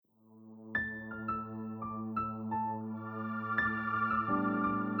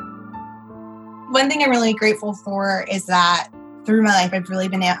One thing I'm really grateful for is that through my life, I've really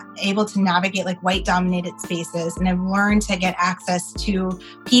been able to navigate like white dominated spaces, and I've learned to get access to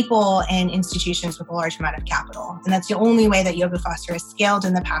people and institutions with a large amount of capital. And that's the only way that Yoga Foster has scaled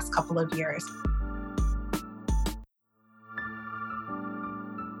in the past couple of years.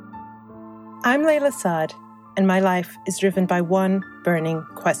 I'm Layla Saad, and my life is driven by one burning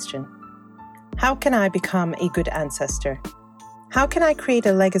question. How can I become a good ancestor? How can I create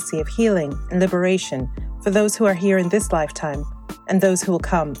a legacy of healing and liberation for those who are here in this lifetime and those who will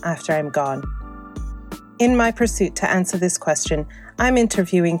come after I'm gone? In my pursuit to answer this question, I'm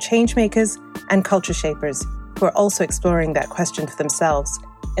interviewing changemakers and culture shapers who are also exploring that question for themselves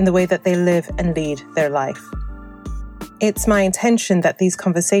in the way that they live and lead their life. It's my intention that these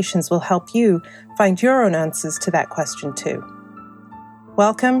conversations will help you find your own answers to that question too.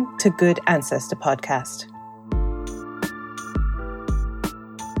 Welcome to Good Ancestor Podcast.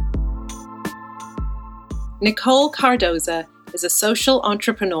 Nicole Cardoza is a social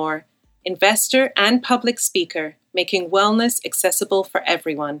entrepreneur, investor, and public speaker, making wellness accessible for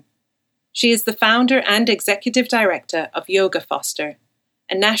everyone. She is the founder and executive director of Yoga Foster,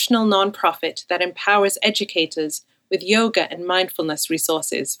 a national nonprofit that empowers educators with yoga and mindfulness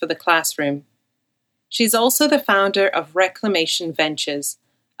resources for the classroom. She's also the founder of Reclamation Ventures,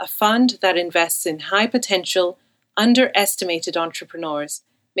 a fund that invests in high-potential, underestimated entrepreneurs,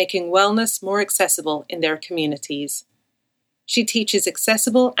 making wellness more accessible in their communities. She teaches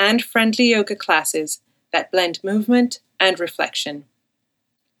accessible and friendly yoga classes that blend movement and reflection.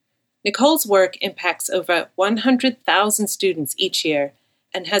 Nicole's work impacts over 100,000 students each year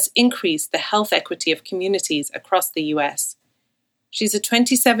and has increased the health equity of communities across the US. She's a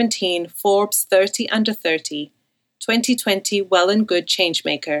 2017 Forbes 30 Under 30, 2020 Well and Good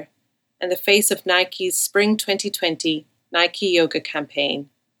Changemaker, and the face of Nike's Spring 2020 Nike Yoga campaign.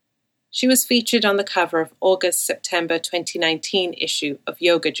 She was featured on the cover of August-September 2019 issue of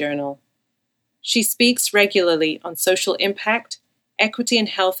Yoga Journal. She speaks regularly on social impact, equity and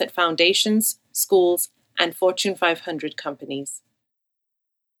health at foundations, schools, and Fortune 500 companies.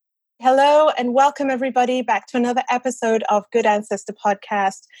 Hello and welcome everybody back to another episode of Good Ancestor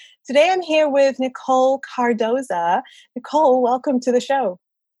Podcast. Today I'm here with Nicole Cardoza. Nicole, welcome to the show.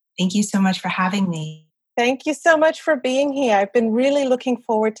 Thank you so much for having me. Thank you so much for being here. I've been really looking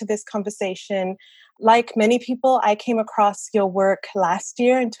forward to this conversation. Like many people, I came across your work last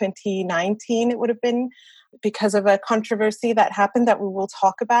year in 2019. It would have been because of a controversy that happened that we will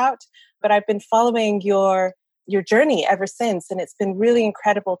talk about. But I've been following your journey ever since. And it's been really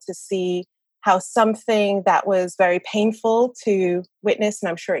incredible to see how something that was very painful to witness and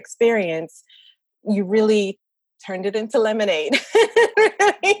I'm sure experience, you really turned it into lemonade.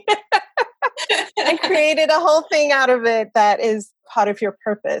 And created a whole thing out of it that is part of your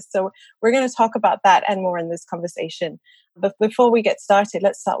purpose. So we're going to talk about that and more in this conversation. But before we get started,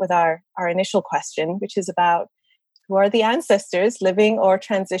 let's start with our initial question, which is about who are the ancestors, living or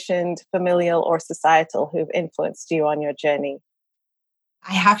transitioned, familial or societal, who've influenced you on your journey?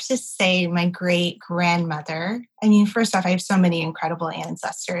 I have to say my great-grandmother. I mean, first off, I have so many incredible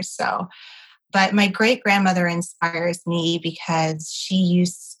ancestors. But my great-grandmother inspires me because she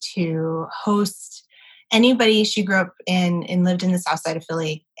used to host anybody. She grew up in and lived in the south side of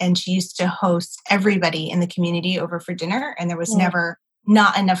Philly, and she used to host everybody in the community over for dinner, and there was never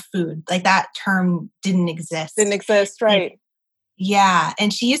not enough food. Like that term didn't exist. Right. Yeah.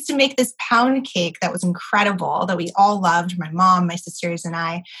 And she used to make this pound cake that was incredible, that we all loved, my mom, my sisters, and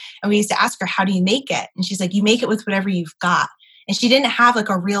I. And we used to ask her, how do you make it? And she's like, you make it with whatever you've got. And she didn't have like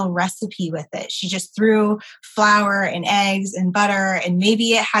a real recipe with it. She just threw flour and eggs and butter, and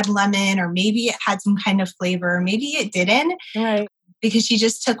maybe it had lemon or maybe it had some kind of flavor. Maybe it didn't. Right. Because she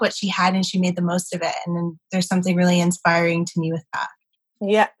just took what she had and she made the most of it. And then there's something really inspiring to me with that.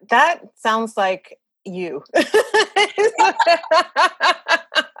 Yeah, that sounds like you.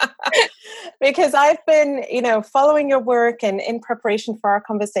 Because I've been, following your work and in preparation for our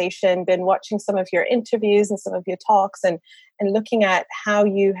conversation, been watching some of your interviews and some of your talks and looking at how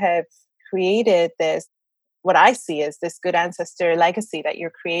you have created this, what I see as this good ancestor legacy that you're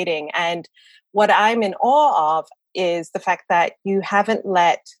creating. And what I'm in awe of is the fact that you haven't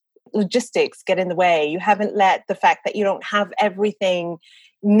let logistics get in the way. You haven't let the fact that you don't have everything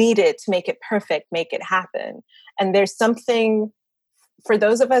needed to make it perfect, make it happen. And there's something for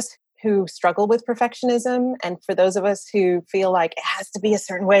those of us who struggle with perfectionism and for those of us who feel like it has to be a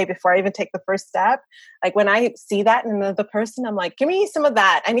certain way before I even take the first step. Like when I see that in another person, I'm like, give me some of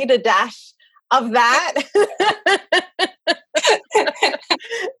that. I need a dash of that.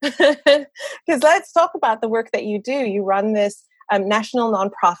 Because let's talk about the work that you do. You run this a national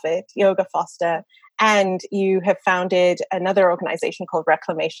nonprofit, Yoga Foster, and you have founded another organization called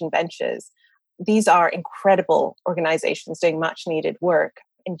Reclamation Ventures. These are incredible organizations doing much needed work.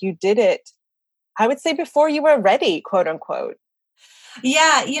 And you did it, I would say, before you were ready, quote unquote.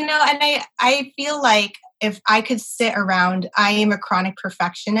 Yeah, and I feel like if I could sit around, I am a chronic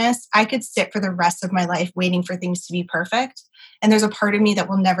perfectionist. I could sit for the rest of my life waiting for things to be perfect. And there's a part of me that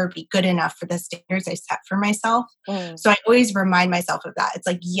will never be good enough for the standards I set for myself. So I always remind myself of that. It's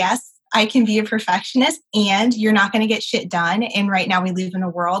like, yes, I can be a perfectionist and you're not going to get shit done. And right now we live in a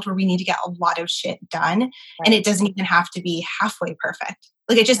world where we need to get a lot of shit done. Right. And it doesn't even have to be halfway perfect.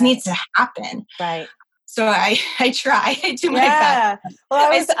 Like it just needs to happen. Right. So I try. I do my best.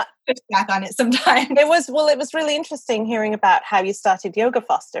 Well, I push back on it sometimes. It was really interesting hearing about how you started Yoga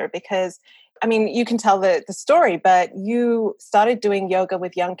Foster, because I mean, you can tell the story, but you started doing yoga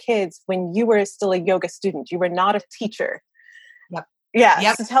with young kids when you were still a yoga student. You were not a teacher. Yep. Yeah.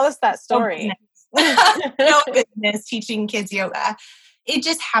 Yep. So tell us that story. No business teaching kids yoga. It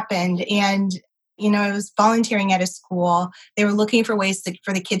just happened. And I was volunteering at a school. They were looking for ways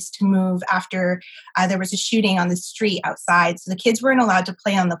for the kids to move after there was a shooting on the street outside. So the kids weren't allowed to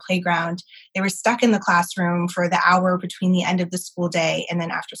play on the playground. They were stuck in the classroom for the hour between the end of the school day and then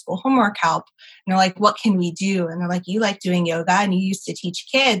after school homework help. And they're like, what can we do? And they're like, you like doing yoga and you used to teach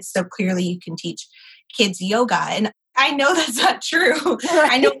kids. So clearly you can teach kids yoga. And I know that's not true.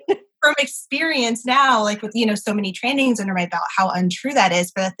 Right. I know from experience now, like with, so many trainings under my belt, how untrue that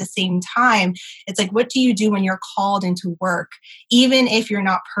is. But at the same time, it's like, what do you do when you're called into work, even if you're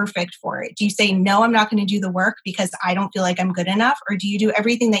not perfect for it? Do you say, no, I'm not going to do the work because I don't feel like I'm good enough? Or do you do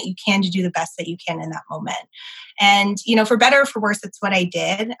everything that you can to do the best that you can in that moment? And, for better or for worse, that's what I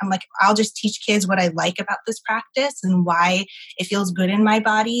did. I'm like, I'll just teach kids what I like about this practice and why it feels good in my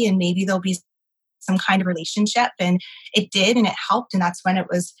body. And maybe there'll be some kind of relationship. And it did, and it helped. And that's when it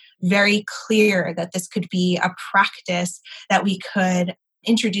was very clear that this could be a practice that we could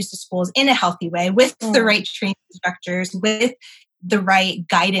introduce to schools in a healthy way with the right training instructors, with the right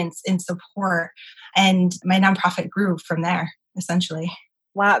guidance and support. And my nonprofit grew from there, essentially.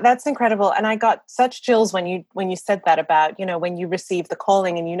 Wow, that's incredible. And I got such chills when you said that about, when you receive the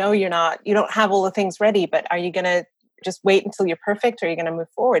calling and you don't have all the things ready, but are you going to just wait until you're perfect, or are you going to move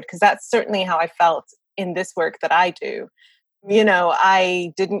forward? Because that's certainly how I felt in this work that I do.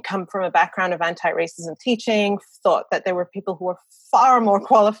 I didn't come from a background of anti-racism teaching, thought that there were people who were far more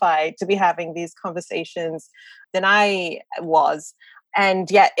qualified to be having these conversations than I was.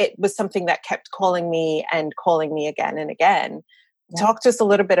 And yet it was something that kept calling me again and again. Yeah. Talk to us a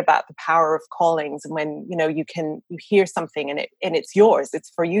little bit about the power of callings and when, you hear something and it's yours,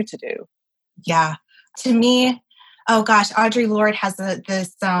 it's for you to do. Yeah. To me, oh gosh, Audre Lorde has the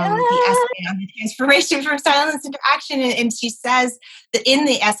essay on the transformation from silence into action. And she says that in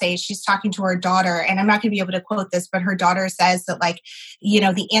the essay, she's talking to her daughter, and I'm not going to be able to quote this, but her daughter says that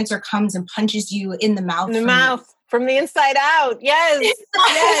the answer comes and punches you in the mouth. From the inside out. Yes.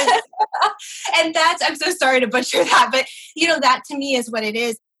 Yes. And I'm so sorry to butcher that, but that to me is what it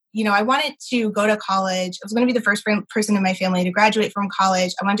is. I wanted to go to college. I was going to be the first person in my family to graduate from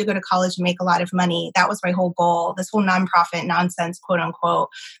college. I wanted to go to college and make a lot of money. That was my whole goal. This whole nonprofit nonsense, quote unquote,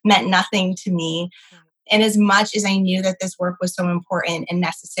 meant nothing to me. And as much as I knew that this work was so important and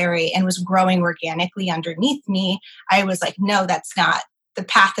necessary and was growing organically underneath me, I was like, no, that's not the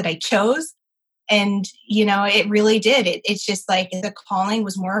path that I chose. And, it really did. It's just like the calling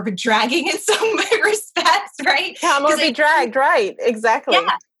was more of a dragging in some respects, right? Come or be dragged, right? Exactly.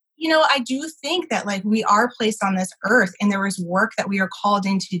 Yeah. I do think that we are placed on this earth and there was work that we are called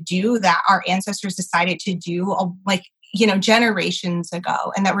in to do that our ancestors decided to do generations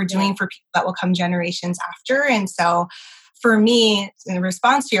ago, and that we're doing for people that will come generations after. And so for me, in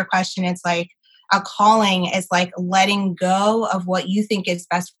response to your question, it's like a calling is like letting go of what you think is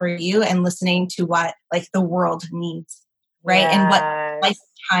best for you and listening to what the world needs. Right. Yes. And what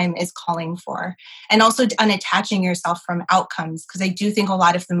lifetime is calling for. And also unattaching yourself from outcomes. Because I do think a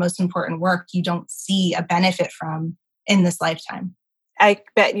lot of the most important work you don't see a benefit from in this lifetime. I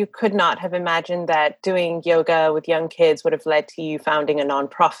bet you could not have imagined that doing yoga with young kids would have led to you founding a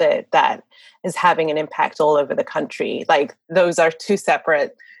nonprofit that is having an impact all over the country. Those are two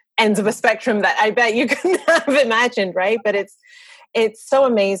separate ends of a spectrum that I bet you couldn't have imagined, right? But it's so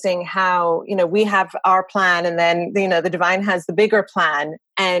amazing how, we have our plan and then, the divine has the bigger plan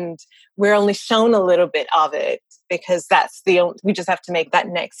and we're only shown a little bit of it because we just have to make that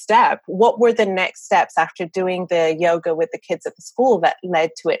next step. What were the next steps after doing the yoga with the kids at the school that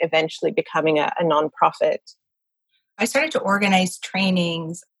led to it eventually becoming a nonprofit? I started to organize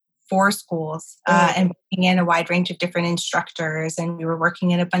trainings 4 schools and bringing in a wide range of different instructors. And we were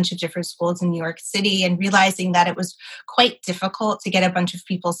working in a bunch of different schools in New York City and realizing that it was quite difficult to get a bunch of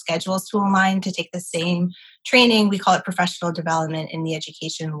people's schedules to align to take the same training. We call it professional development in the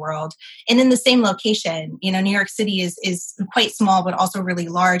education world. And in the same location, you know, New York City is quite small, but also really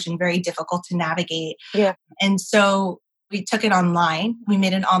large and very difficult to navigate. Yeah. And so we took it online. We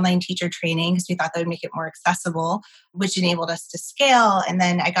made an online teacher training because we thought that would make it more accessible, which enabled us to scale. And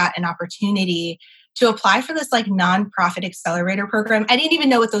then I got an opportunity to apply for this like nonprofit accelerator program. I didn't even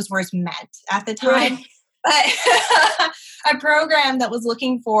know what those words meant at the time, but a program that was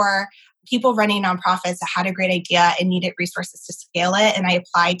looking for people running nonprofits that had a great idea and needed resources to scale it. And I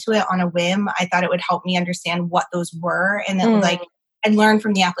applied to it on a whim. I thought it would help me understand what those were. And then I learned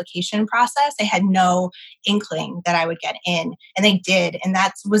from the application process. I had no inkling that I would get in, and they did. And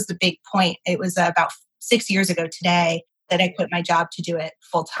that was the big point. It was about 6 years ago today that I quit my job to do it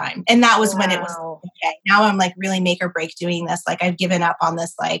full time. And that was when it was okay. Now I'm like really make or break doing this. Like I've given up on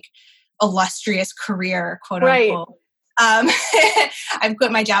this like illustrious career, quote unquote. I've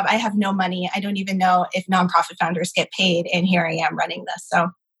quit my job. I have no money. I don't even know if nonprofit founders get paid. And here I am running this. So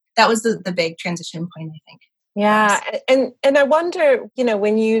that was the big transition point, I think. Yeah. And I wonder, you know,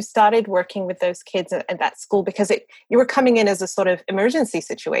 when you started working with those kids at that school, because you were coming in as a sort of emergency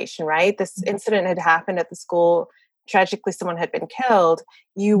situation, right? This incident had happened at the school. Tragically, someone had been killed.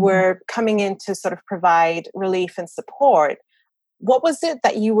 You were coming in to sort of provide relief and support. What was it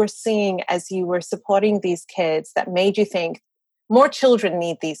that you were seeing as you were supporting these kids that made you think more children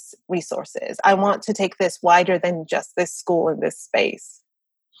need these resources? I want to take this wider than just this school and this space.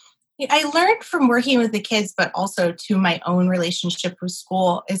 I learned from working with the kids, but also to my own relationship with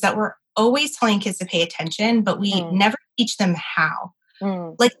school, is that we're always telling kids to pay attention, but we never teach them how.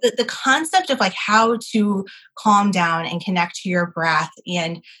 Like the concept of like how to calm down and connect to your breath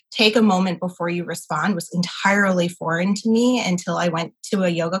and take a moment before you respond was entirely foreign to me until I went to a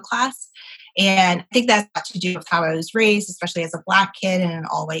yoga class. And I think that's got to do with how I was raised, especially as a Black kid in an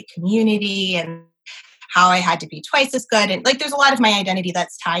all-white community, and how I had to be twice as good. And like, there's a lot of my identity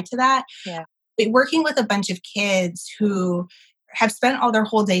that's tied to that. Yeah. But working with a bunch of kids who have spent all their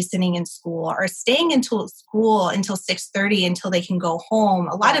whole day sitting in school or staying until school until 6:30 until they can go home.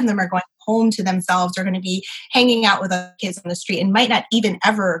 A lot of them are going home to themselves, are going to be hanging out with other kids on the street and might not even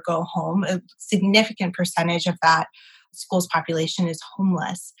ever go home. A significant percentage of that school's population is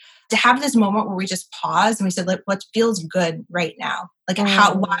homeless. To have this moment where we just pause and we said, like, what feels good right now? Like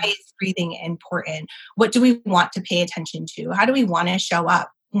why is breathing important? What do we want to pay attention to? How do we want to show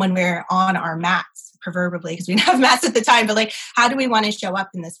up when we're on our mats, proverbially, because we didn't have mats at the time, but like, how do we want to show up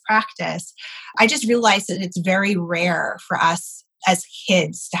in this practice? I just realized that it's very rare for us as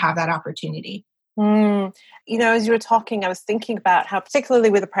kids to have that opportunity. You know, as you were talking, I was thinking about how, particularly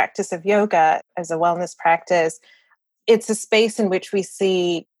with the practice of yoga as a wellness practice, it's a space in which we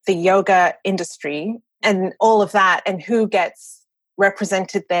see the yoga industry and all of that, and who gets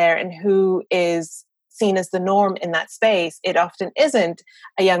represented there and who is seen as the norm in that space. It often isn't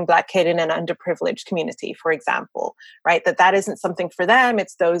a young Black kid in an underprivileged community, for example, right? That isn't something for them.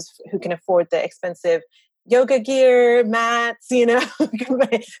 It's those who can afford the expensive yoga gear, mats, you know,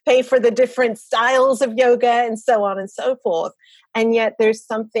 pay for the different styles of yoga and so on and so forth. And yet there's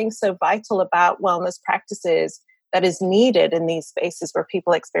something so vital about wellness practices that is needed in these spaces where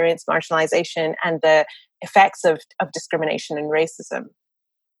people experience marginalization and the effects of discrimination and racism.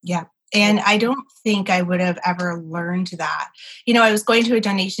 Yeah. And I don't think I would have ever learned that. You know, I was going to a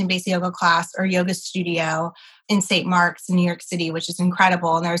donation-based yoga class or yoga studio in St. Mark's in New York City, which is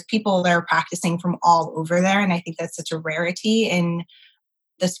incredible. And there's people there practicing from all over there. And I think that's such a rarity in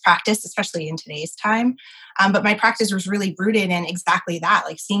this practice, especially in today's time. But my practice was really rooted in exactly that,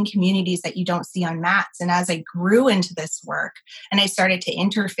 like seeing communities that you don't see on mats. And as I grew into this work and I started to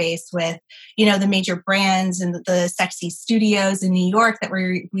interface with, you know, the major brands and the sexy studios in New York that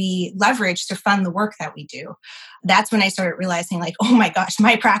we leverage to fund the work that we do, that's when I started realizing like, oh my gosh,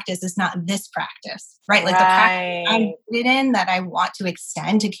 my practice is not this practice, right? Like the practice I'm rooted in that I want to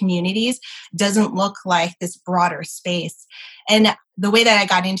extend to communities doesn't look like this broader space. And the way that I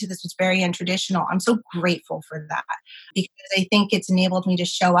got into this was very untraditional. I'm so grateful for that because I think it's enabled me to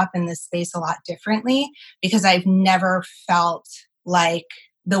show up in this space a lot differently because I've never felt like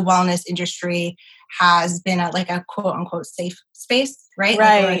the wellness industry has been like a quote unquote safe space, right?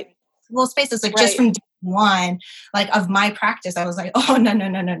 Right. Like spaces, like just from day one, like of my practice, I was like, oh, no.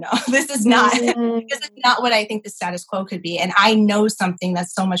 This is not, this is not what I think the status quo could be. And I know something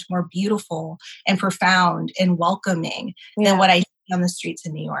that's so much more beautiful and profound and welcoming than what I see on the streets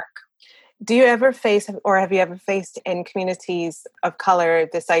in New York. Do you ever face, or have you ever faced in communities of color,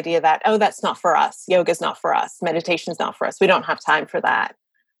 this idea that, oh, that's not for us. Yoga's not for us. Meditation's not for us. We don't have time for that.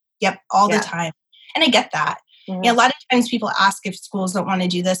 Yep, all the time. And I get that. Mm-hmm. You know, a lot of times people ask if schools don't want to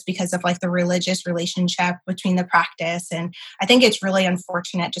do this because of like the religious relationship between the practice. And I think it's really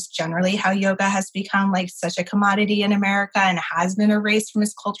unfortunate just generally how yoga has become like such a commodity in America and has been erased from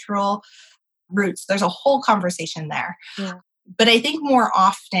its cultural roots. There's a whole conversation there. Yeah. But I think more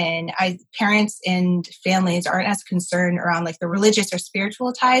often, parents and families aren't as concerned around like the religious or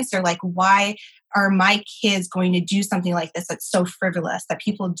spiritual ties. They're like, why are my kids going to do something like this that's so frivolous, that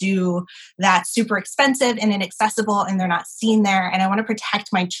people do, that's super expensive and inaccessible and they're not seen there? And I want to protect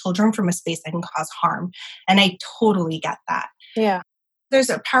my children from a space that can cause harm. And I totally get that. Yeah.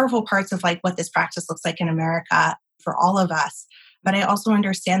 There's powerful parts of like what this practice looks like in America for all of us. But I also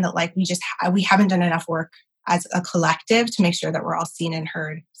understand that like we haven't done enough work as a collective to make sure that we're all seen and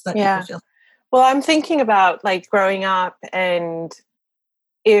heard so that people feel. Well, I'm thinking about like growing up, and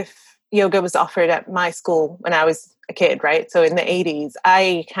if yoga was offered at my school when I was a kid, right? So in the 80s,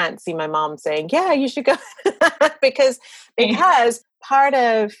 I can't see my mom saying, yeah, you should go because part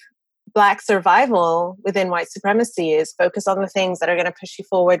of Black survival within white supremacy is focus on the things that are going to push you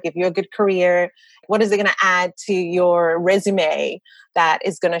forward, give you a good career. What is it going to add to your resume that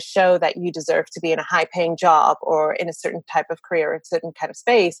is going to show that you deserve to be in a high-paying job or in a certain type of career or a certain kind of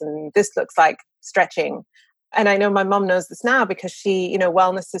space? And this looks like stretching. And I know my mom knows this now because she,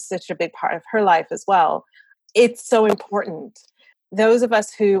 wellness is such a big part of her life as well. It's so important. Those of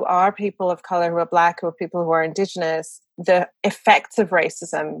us who are people of color, who are Black, who are people who are Indigenous, the effects of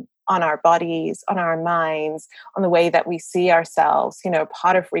racism on our bodies, on our minds, on the way that we see ourselves,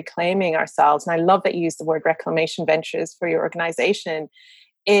 part of reclaiming ourselves. And I love that you use the word reclamation ventures for your organization,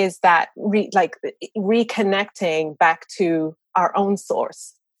 is that reconnecting back to our own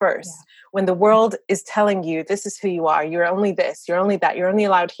source first. Yeah. When the world is telling you, this is who you are, you're only this, you're only that, you're only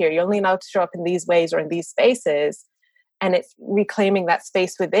allowed here, you're only allowed to show up in these ways or in these spaces. And it's reclaiming that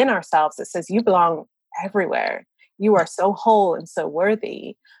space within ourselves that says, you belong everywhere. You are so whole and so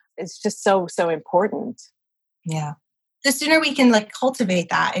worthy. It's just so, so important. Yeah. The sooner we can cultivate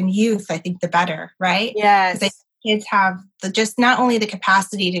that in youth, I think the better, right? Yes. Because kids have just not only the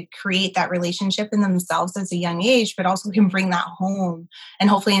capacity to create that relationship in themselves as a young age, but also can bring that home and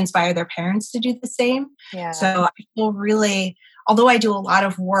hopefully inspire their parents to do the same. Yeah. So I feel really, although I do a lot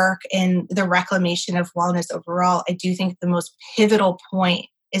of work in the reclamation of wellness overall, I do think the most pivotal point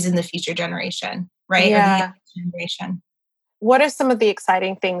is in the future generation, right? Yeah. Or the young generation. What are some of the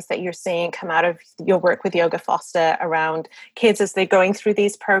exciting things that you're seeing come out of your work with Yoga Foster around kids as they're going through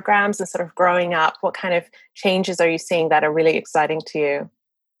these programs and sort of growing up? What kind of changes are you seeing that are really exciting to you?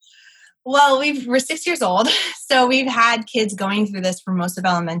 Well, we're 6 years old, so we've had kids going through this for most of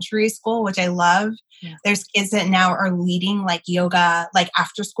elementary school, which I love. Yeah. There's kids that now are leading yoga,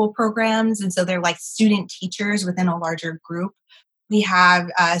 after school programs. And so they're student teachers within a larger group. We have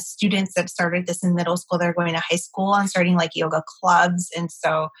students that started this in middle school. They're going to high school and starting yoga clubs. And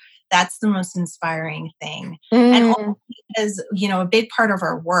so that's the most inspiring thing. And also because, a big part of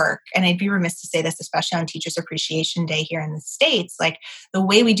our work, and I'd be remiss to say this, especially on Teachers Appreciation Day here in the States, the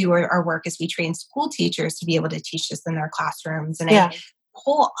way we do our work is we train school teachers to be able to teach this in their classrooms. And a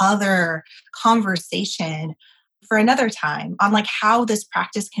whole other conversation for another time on how this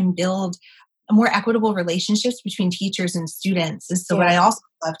practice can build more equitable relationships between teachers and students. And so what I also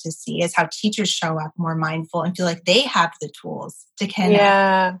love to see is how teachers show up more mindful and feel like they have the tools to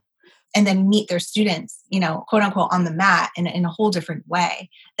connect and then meet their students, quote unquote, on the mat in a whole different way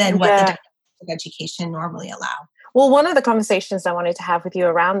than what the dynamics of education normally allow. Well, one of the conversations I wanted to have with you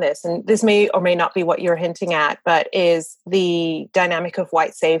around this, and this may or may not be what you're hinting at, but is the dynamic of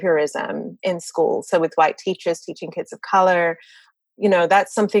white saviorism in school. So with white teachers teaching kids of color,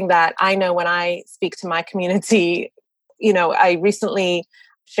 that's something that I know when I speak to my community. I recently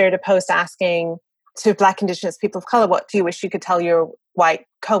shared a post asking to Black, Indigenous people of color, what do you wish you could tell your white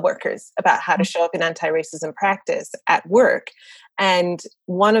coworkers about how to show up in anti-racism practice at work? And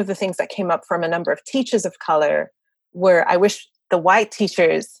one of the things that came up from a number of teachers of color were, I wish the white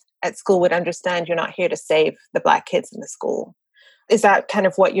teachers at school would understand you're not here to save the Black kids in the school. Is that kind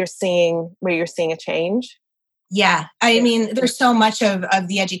of what you're seeing, where you're seeing a change? Yeah. I mean, there's so much of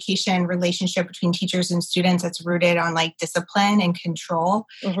the education relationship between teachers and students that's rooted on discipline and control.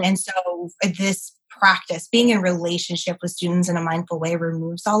 Mm-hmm. And so this practice, being in relationship with students in a mindful way,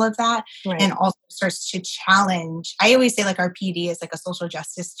 removes all of that and also starts to challenge. I always say our PD is a social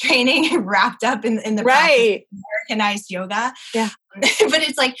justice training wrapped up in the practice of Americanized yoga. Yeah. But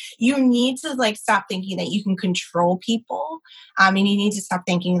it's like, you need to like stop thinking that you can control people. And you need to stop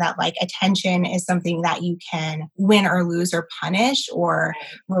thinking that like attention is something that you can win or lose or punish or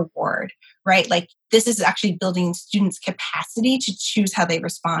reward, right? Like this is actually building students' capacity to choose how they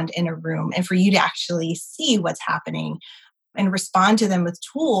respond in a room and for you to actually see what's happening and respond to them with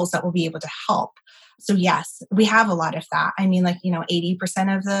tools that will be able to help. So yes, we have a lot of that. I mean, like,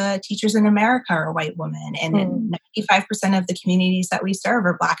 80% of the teachers in America are white women and 95% of the communities that we serve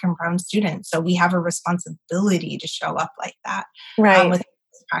are Black and brown students. So we have a responsibility to show up like that with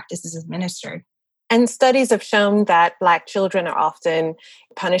practices administered. And studies have shown that Black children are often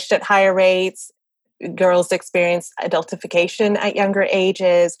punished at higher rates. Girls experience adultification at younger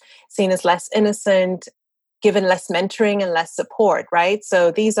ages, seen as less innocent, given less mentoring and less support, right? So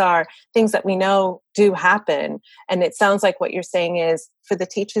these are things that we know do happen. And it sounds like what you're saying is for the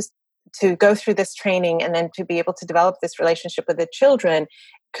teachers to go through this training and then to be able to develop this relationship with the children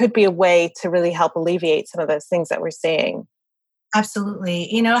could be a way to really help alleviate some of those things that we're seeing. Absolutely.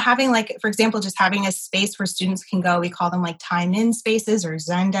 Having like, for example, just having a space where students can go, we call them like time in spaces or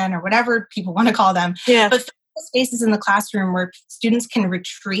Zen-den or whatever people want to call them. Yeah. But spaces in the classroom where students can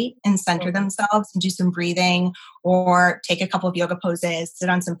retreat and center themselves and do some breathing or take a couple of yoga poses, sit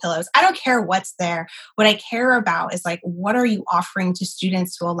on some pillows. I don't care what's there. What I care about is like, what are you offering to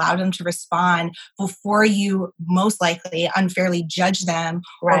students to allow them to respond before you most likely unfairly judge them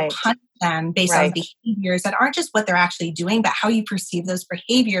or punish them based on behaviors that aren't just what they're actually doing, but how you perceive those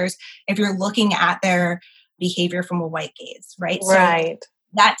behaviors if you're looking at their behavior from a white gaze, right? So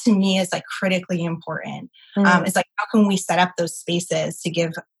that to me is like critically important. It's like, how can we set up those spaces to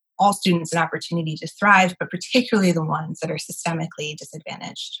give all students an opportunity to thrive, but particularly the ones that are systemically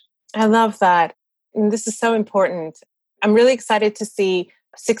disadvantaged? I love that. And this is so important. I'm really excited to see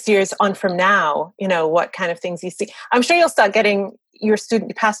 6 years on from now, what kind of things you see. I'm sure you'll start getting your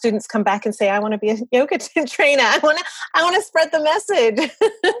past students come back and say, I want to be a yoga trainer. I want to spread the message.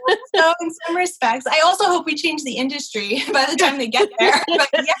 So in some respects, I also hope we change the industry by the time they get there.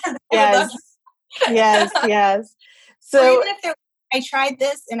 But yes. So even if I tried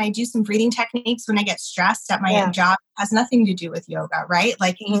this and I do some breathing techniques when I get stressed at my job, it has nothing to do with yoga, right?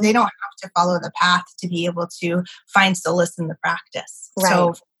 Like they don't have to follow the path to be able to find solace in the practice. Right.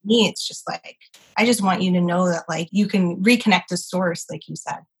 So for me, it's just like, I just want you to know that like you can reconnect to source, like you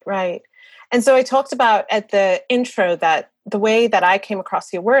said. Right. And so I talked about at the intro that the way that I came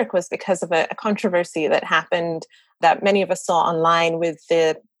across your work was because of a controversy that happened that many of us saw online with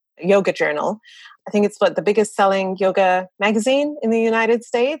the Yoga Journal. I think it's the biggest selling yoga magazine in the United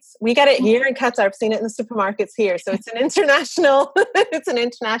States. We get it here in Qatar. I've seen it in the supermarkets here. So it's an international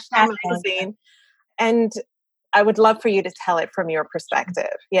magazine. And I would love for you to tell it from your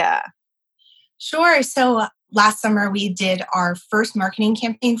perspective. Yeah. Sure. So last summer, we did our first marketing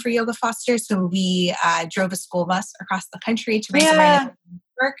campaign for Yoga Foster. So we drove a school bus across the country to raise awareness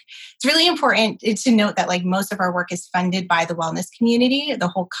work. It's really important to note that like most of our work is funded by the wellness community. The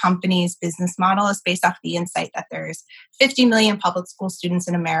whole company's business model is based off the insight that there's 50 million public school students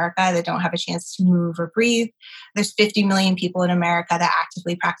in America that don't have a chance to move or breathe. There's 50 million people in America that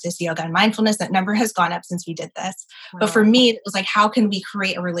actively practice yoga and mindfulness. That number has gone up since we did this. Wow. But for me, it was like, how can we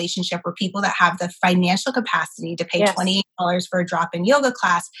create a relationship where people that have the financial capacity to pay $28 for a drop-in yoga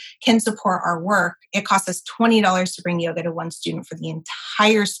class can support our work? It costs us $20 to bring yoga to one student for the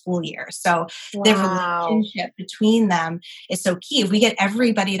entire school year. So the relationship between them is so key. If we get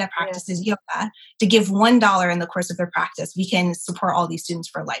everybody that practices yoga to give $1 in the course of their practice, we can support all these students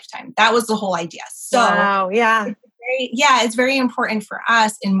for a lifetime. That was the whole idea. So it's very important for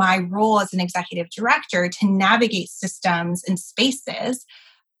us in my role as an executive director to navigate systems and spaces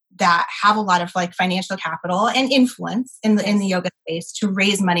that have a lot of like financial capital and influence in the yoga space to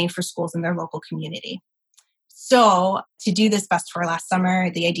raise money for schools in their local community. So to do this bus tour last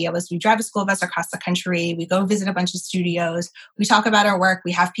summer, the idea was we drive a school bus across the country. We go visit a bunch of studios. We talk about our work.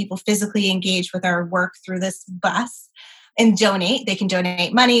 We have people physically engage with our work through this bus and donate. They can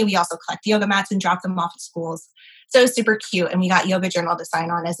donate money. We also collect yoga mats and drop them off at schools. So super cute. And we got Yoga Journal to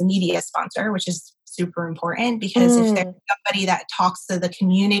sign on as a media sponsor, which is super important because if there's somebody that talks to the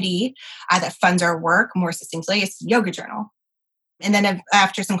community that funds our work more succinctly, it's Yoga Journal. And then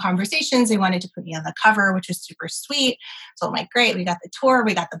after some conversations, they wanted to put me on the cover, which was super sweet. So I'm like, great, we got the tour,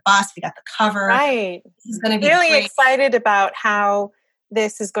 we got the bus, we got the cover. Right. This is going to be really great. Excited about how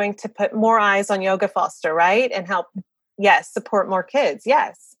this is going to put more eyes on Yoga Foster, right? And help Yes, support more kids.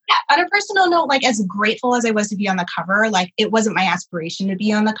 Yes. Yeah, on a personal note, like as grateful as I was to be on the cover, like it wasn't my aspiration to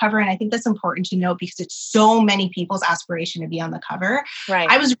be on the cover. And I think that's important to note because it's so many people's aspiration to be on the cover. Right.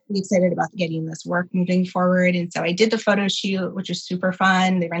 I was really excited about getting this work moving forward. And so I did the photo shoot, which was super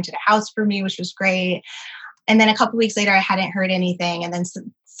fun. They rented a house for me, which was great. And then a couple of weeks later, I hadn't heard anything. And then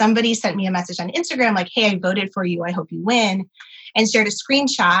somebody sent me a message on Instagram like, hey, I voted for you. I hope you win. And shared a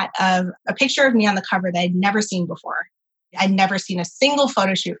screenshot of a picture of me on the cover that I'd never seen before. I'd never seen a single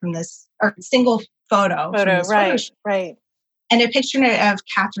photo shoot from this, or single photo. From this right, photo shoot. Right. And a picture of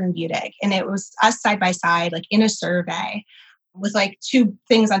Catherine Budig. And it was us side by side, like in a survey with like two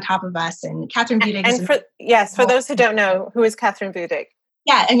things on top of us. And Catherine Budig for those who don't know, who is Catherine Budig?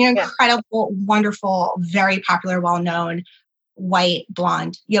 Yeah, and you're incredible, wonderful, very popular, well-known, white,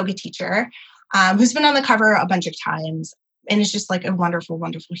 blonde yoga teacher who's been on the cover a bunch of times and is just like a wonderful,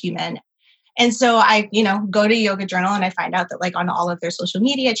 wonderful human. And so I, go to Yoga Journal and I find out that like on all of their social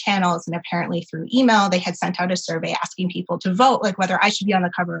media channels and apparently through email, they had sent out a survey asking people to vote, like whether I should be on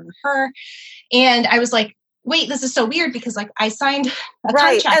the cover of her. And I was like, wait, this is so weird because like I signed a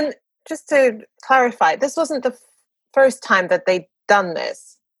contract. And just to clarify, this wasn't the first time that they'd done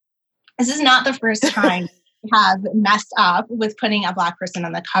this. This is not the first time they have messed up with putting a Black person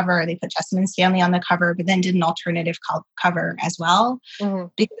on the cover. They put Jessamine Stanley on the cover, but then did an alternative cover as well. Mm-hmm.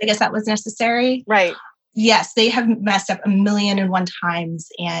 Because I guess that was necessary. Right. Yes, they have messed up 1,000,001 times.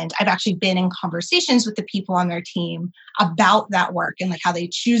 And I've actually been in conversations with the people on their team about that work and like how they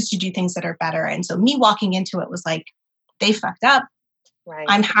choose to do things that are better. And so me walking into it was like, they fucked up. Right.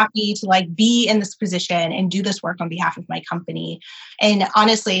 I'm happy to like be in this position and do this work on behalf of my company. And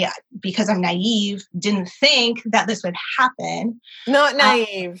honestly, because I'm naive, didn't think that this would happen. Not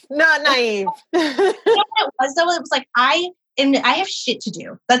naive. You know what it was though? It was like, I have shit to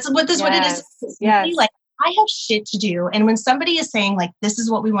do. That's what what it is. Yes. Like I have shit to do. And when somebody is saying like, this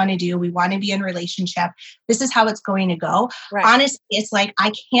is what we want to do, we want to be in a relationship, this is how it's going to go. Right. Honestly, it's like,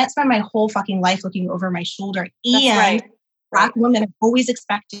 I can't spend my whole fucking life looking over my shoulder. And Black women are always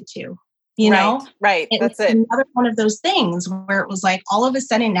expected to, you know? Right. That's it. Another one of those things where it was like, all of a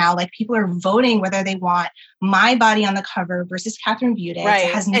sudden now, like people are voting whether they want my body on the cover versus Catherine Budig.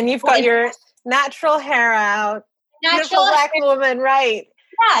 Right. And you've got your natural hair out. Beautiful Black woman. Right.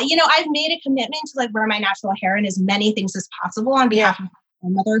 Yeah. I've made a commitment to like wear my natural hair in as many things as possible on behalf of my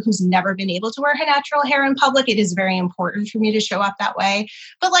mother who's never been able to wear her natural hair in public. It is very important for me to show up that way.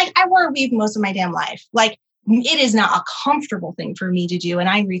 But like I wore a weave most of my damn life. Like, it is not a comfortable thing for me to do. And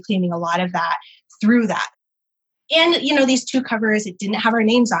I'm reclaiming a lot of that through that. And, these two covers, it didn't have our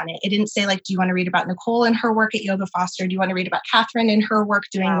names on it. It didn't say like, do you want to read about Nicole and her work at Yoga Foster? Do you want to read about Catherine and her work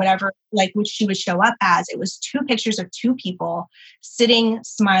doing whatever, like which she would show up as? It was two pictures of two people sitting,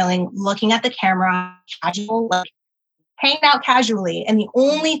 smiling, looking at the camera, casual, like hanging out casually. And the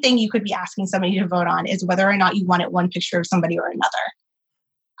only thing you could be asking somebody to vote on is whether or not you wanted one picture of somebody or another.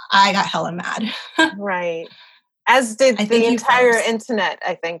 I got hella mad. Right. As did the entire internet,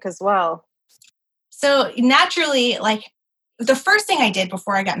 I think, as well. So naturally, like the first thing I did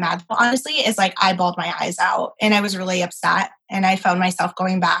before I got mad, honestly, is like I bawled my eyes out and I was really upset. And I found myself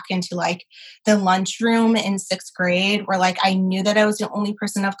going back into like the lunchroom in 6th grade where like I knew that I was the only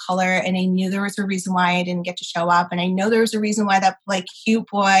person of color and I knew there was a reason why I didn't get to show up. And I know there was a reason why that like cute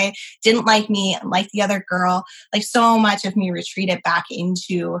boy didn't like me and like the other girl. Like so much of me retreated back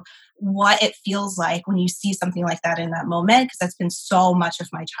into what it feels like when you see something like that in that moment, because that's been so much of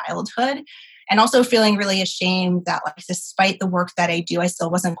my childhood. And also feeling really ashamed that like, despite the work that I do, I still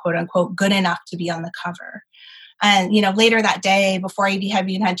wasn't quote unquote good enough to be on the cover. And, later that day, before I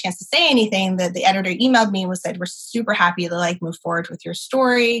even had a chance to say anything, the editor emailed me and said, we're super happy to like move forward with your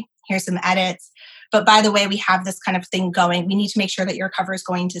story. Here's some edits. But by the way, we have this kind of thing going. We need to make sure that your cover is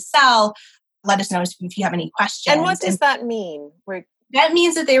going to sell. Let us know if you have any questions. And what does that mean? That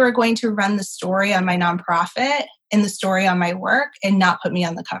means that they were going to run the story on my nonprofit and the story on my work and not put me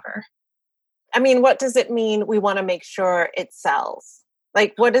on the cover. I mean, what does it mean? We want to make sure it sells.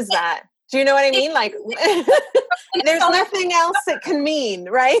 Like, what is that? Do you know what I mean? Like, there's nothing else it can mean,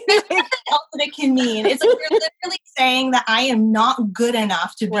 right? There's nothing else that it can mean. It's like you're literally saying that I am not good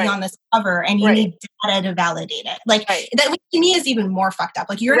enough to be on this cover and you need data to validate it. Like, that to me is even more fucked up.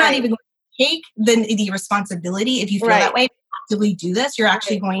 Like, you're not even going to take the responsibility if you feel that way. Actively do this, you're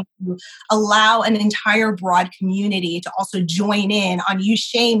actually going to allow an entire broad community to also join in on you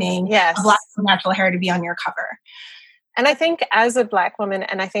shaming a Black natural hair to be on your cover. And I think as a Black woman,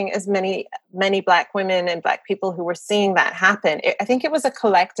 and I think as many Black women and Black people who were seeing that happen, I think it was a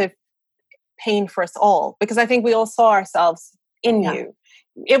collective pain for us all, because I think we all saw ourselves in you.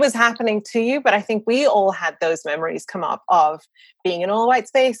 it was happening to you, but I think we all had those memories come up of being in all white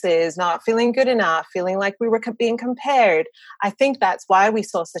spaces, not feeling good enough, feeling like we were being compared. I think that's why we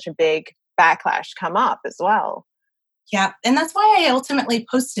saw such a big backlash come up as well. Yeah. And that's why I ultimately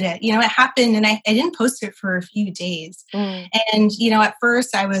posted it. It happened and I didn't post it for a few days. And, at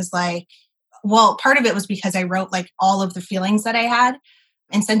first I was like, well, part of it was because I wrote like all of the feelings that I had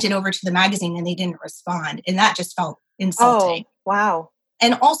and sent it over to the magazine and they didn't respond. And that just felt insulting. Oh, wow.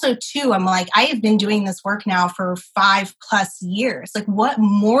 And also too, I'm like, I have been doing this work now for 5+ years. Like, what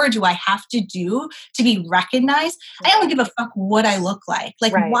more do I have to do to be recognized? I don't give a fuck what I look like.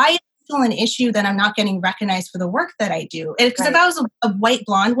 Like, why is it still an issue that I'm not getting recognized for the work that I do? Because if I was a white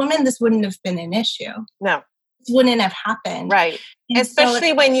blonde woman, this wouldn't have been an issue. No. This wouldn't have happened. Right. And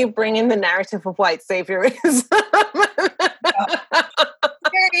especially when you bring in the narrative of white saviorism.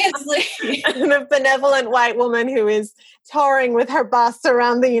 Seriously. And a benevolent white woman who is touring with her bus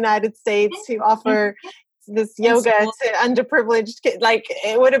around the United States to offer this yoga to underprivileged kids. Like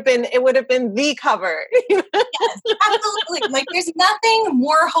it would have been the cover. Yes, absolutely. Like there's nothing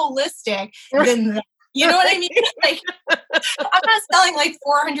more holistic than that. You know what I mean? Like, I'm not selling like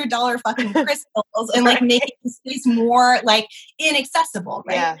 $400 fucking crystals and like making the space more like inaccessible,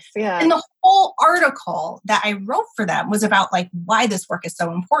 right? Yes, yeah. And the whole article that I wrote for them was about like why this work is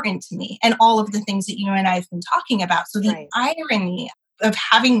so important to me and all of the things that you and I have been talking about. So the irony of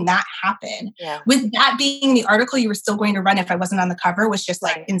having that happen, with that being the article you were still going to run if I wasn't on the cover, was just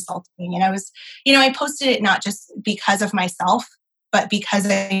like insulting. And I was, I posted it not just because of myself, but because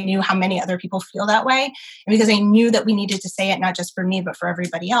I knew how many other people feel that way. And because I knew that we needed to say it, not just for me, but for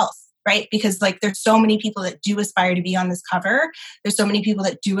everybody else, right? Because like, there's so many people that do aspire to be on this cover. There's so many people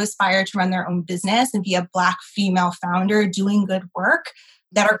that do aspire to run their own business and be a Black female founder doing good work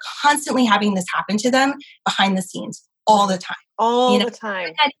that are constantly having this happen to them behind the scenes all the time. All the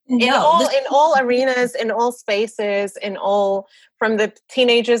time. In all arenas, in all spaces, from the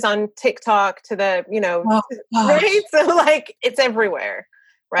teenagers on TikTok to the, right? So like it's everywhere,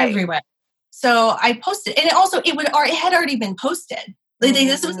 right? Everywhere. So I posted, and it had already been posted. Like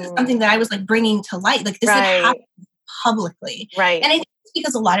this was something that I was like bringing to light. Like this had happened publicly. Right. And I think it's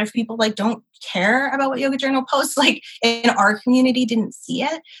because a lot of people like don't care about what Yoga Journal posts. Like in our community didn't see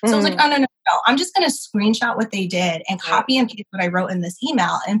it. So I was like, oh, no. I'm just going to screenshot what they did and copy and paste what I wrote in this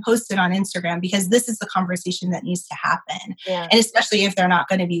email and post it on Instagram, because this is the conversation that needs to happen. Yeah. And especially if they're not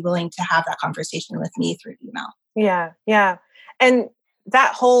going to be willing to have that conversation with me through email. Yeah. Yeah. And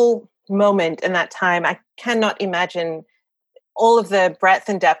that whole moment and that time, I cannot imagine all of the breadth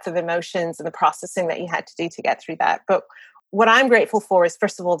and depth of emotions and the processing that you had to do to get through that. But what I'm grateful for is,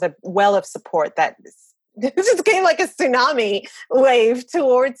 first of all, the well of support that this just came like a tsunami wave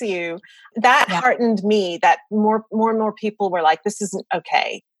towards you. That heartened me, that more and more people were like, this isn't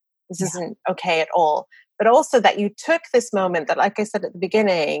okay. This isn't okay at all. But also that you took this moment that, like I said at the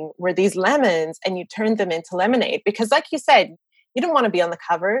beginning, were these lemons and you turned them into lemonade. Because like you said, you don't want to be on the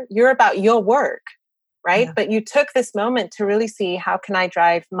cover. You're about your work, right? Yeah. But you took this moment to really see, how can I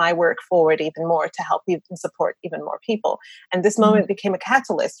drive my work forward even more to help you and support even more people? And this moment became a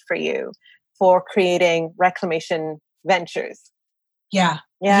catalyst for you for creating Reclamation Ventures. Yeah.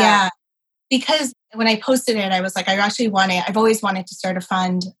 Because when I posted it, I was like, I've always wanted to start a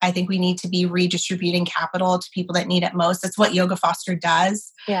fund. I think we need to be redistributing capital to people that need it most. That's what Yoga Foster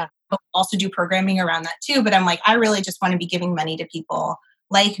does. Yeah. But we also do programming around that too. But I'm like, I really just want to be giving money to people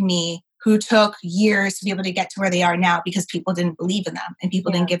like me who took years to be able to get to where they are now because people didn't believe in them and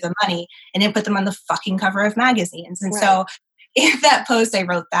people didn't give them money and didn't put them on the fucking cover of magazines. And so in that post, I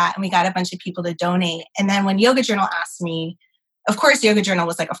wrote that and we got a bunch of people to donate. And then when Yoga Journal asked me, of course, Yoga Journal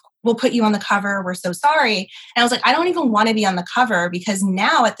was like, we'll put you on the cover. We're so sorry. And I was like, I don't even want to be on the cover, because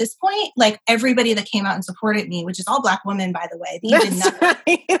now at this point, like everybody that came out and supported me, which is all Black women, by the way,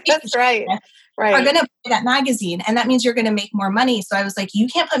 That's right. Are going to buy that magazine. And that means you're going to make more money. So I was like, you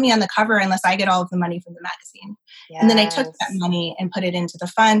can't put me on the cover unless I get all of the money from the magazine. Yes. And then I took that money and put it into the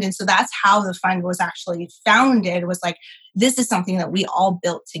fund. And so that's how the fund was actually founded, was like, this is something that we all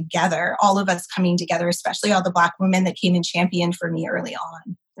built together, all of us coming together, especially all the Black women that came and championed for me early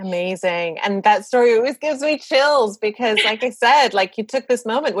on. Amazing. And that story always gives me chills because, like I said, like you took this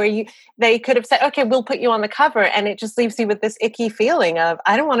moment where they could have said, okay, we'll put you on the cover. And it just leaves you with this icky feeling of,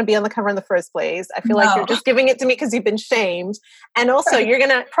 I don't want to be on the cover in the first place. I feel like you're just giving it to me because you've been shamed. And also you're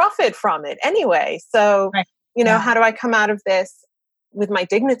going to profit from it anyway. So, how do I come out of this with my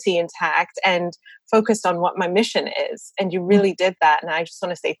dignity intact and focused on what my mission is? And you really did that. And I just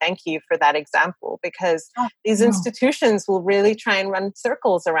want to say thank you for that example, because these institutions will really try and run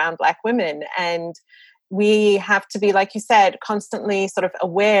circles around Black women. And, we have to be, like you said, constantly sort of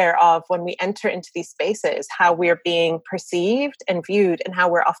aware of when we enter into these spaces, how we're being perceived and viewed and how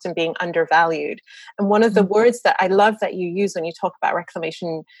we're often being undervalued. And one of the words that I love that you use when you talk about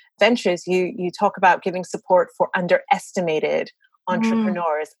Reclamation Ventures, you talk about giving support for underestimated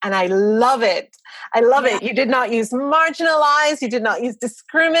entrepreneurs. And I love it. I love it. You did not use marginalized. You did not use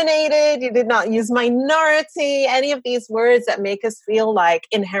discriminated. You did not use minority, any of these words that make us feel like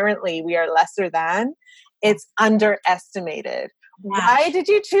inherently we are lesser than. It's underestimated. Why did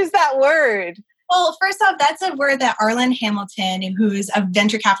you choose that word? Well, first off, that's a word that Arlan Hamilton, who's a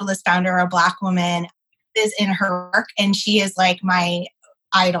venture capitalist founder, a Black woman, is in her work. And she is like my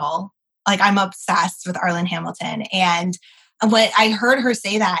idol. Like, I'm obsessed with Arlan Hamilton. And when I heard her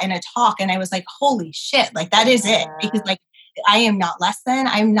say that in a talk, and I was like, holy shit, like that is it. Because like, I am not less than,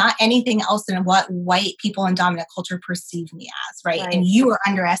 I'm not anything else than what white people in dominant culture perceive me as, right? And you are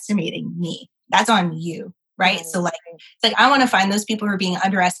underestimating me. That's on you, right? So like, it's like, I want to find those people who are being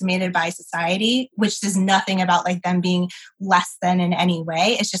underestimated by society, which is nothing about like them being less than in any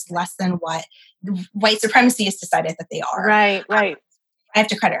way. It's just less than what white supremacy has decided that they are. Right. I have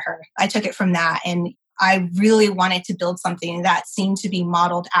to credit her. I took it from that. And I really wanted to build something that seemed to be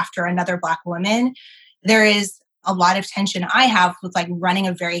modeled after another Black woman. There is a lot of tension I have with like running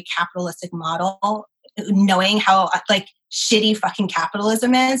a very capitalistic model, knowing how like shitty fucking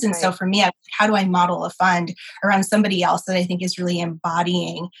capitalism is. And so for me, how do I model a fund around somebody else that I think is really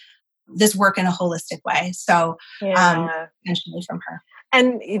embodying this work in a holistic way? So intentionally from her.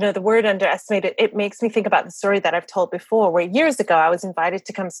 And, you know, the word underestimated, it makes me think about the story that I've told before, where years ago I was invited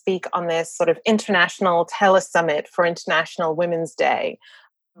to come speak on this sort of international telesummit for International Women's Day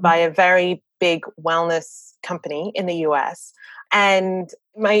by a very big wellness company in the US. And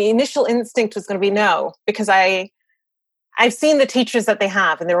my initial instinct was going to be no, because I've seen the teachers that they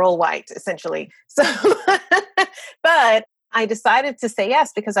have and they're all white, essentially. So, but I decided to say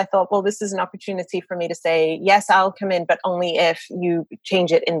yes because I thought, well, this is an opportunity for me to say, yes, I'll come in, but only if you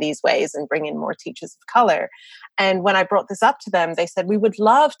change it in these ways and bring in more teachers of color. And when I brought this up to them, they said, we would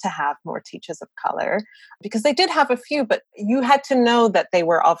love to have more teachers of color, because they did have a few, but you had to know that they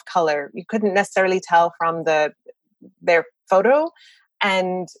were of color. You couldn't necessarily tell from their photo.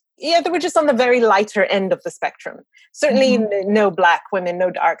 And yeah, they were just on the very lighter end of the spectrum. Certainly no Black women,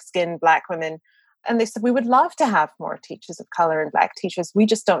 no dark-skinned Black women. And they said, we would love to have more teachers of color and Black teachers. We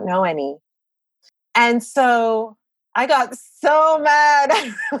just don't know any. And so I got so mad.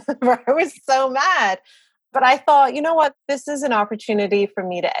 I was so mad. But I thought, you know what? This is an opportunity for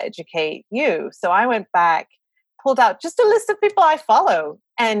me to educate you. So I went back, pulled out just a list of people I follow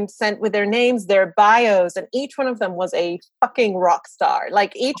and sent with their names, their bios. And each one of them was a fucking rock star.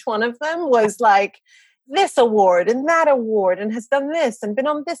 Like each one of them was like this award and that award and has done this and been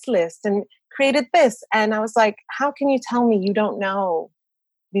on this list and created this. And I was like, how can you tell me you don't know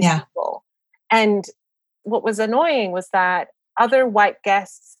these people? And what was annoying was that other white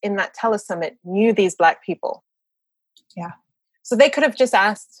guests in that telesummit knew these Black people. Yeah. So they could have just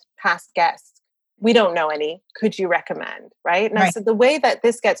asked past guests, we don't know any, could you recommend? Right. And I said, the way that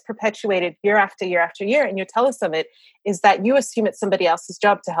this gets perpetuated year after year after year in your telesummit is that you assume it's somebody else's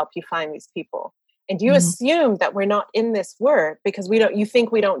job to help you find these people. And you assume that we're not in this work because you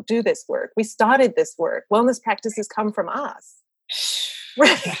think we don't do this work. We started this work. Wellness practices come from us.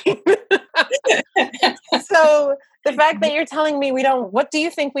 Right. So the fact that you're telling me we don't, what do you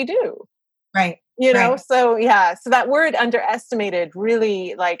think we do? Right. You know, so yeah. So that word underestimated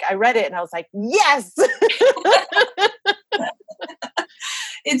really, like, I read it and I was like, yes.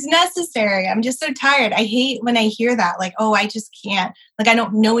 It's necessary. I'm just so tired. I hate when I hear that, like, oh, I just can't, like, I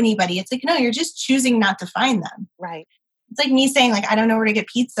don't know anybody. It's like, no, you're just choosing not to find them. Right. It's like me saying, like, I don't know where to get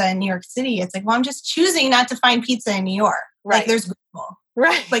pizza in New York City. It's like, well, I'm just choosing not to find pizza in New York. Right. Like, there's Google.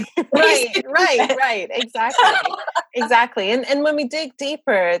 Right. Like, right. Exactly. And when we dig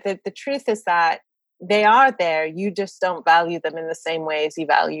deeper, the truth is that they are there. You just don't value them in the same way as you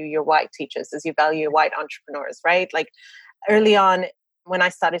value your white teachers, as you value white entrepreneurs, right? Like early on, when I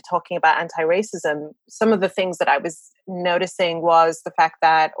started talking about anti-racism, some of the things that I was noticing was the fact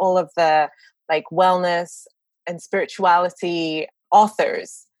that all of the like wellness and spirituality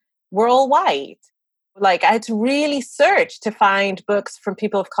authors were all white. Like I had to really search to find books from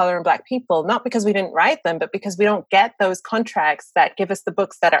people of color and Black people, not because we didn't write them, but because we don't get those contracts that give us the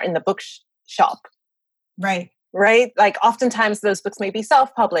books that are in the bookshop. Right? Like oftentimes those books may be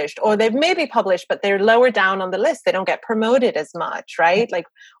self-published or they may be published, but they're lower down on the list. They don't get promoted as much, right? Like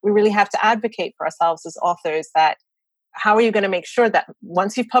we really have to advocate for ourselves as authors that how are you going to make sure that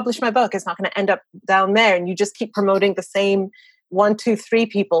once you've published my book, it's not going to end up down there and you just keep promoting the same 1, 2, 3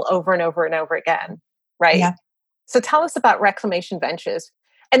 people over and over and over again. right? Yeah. So tell us about Reclamation Ventures.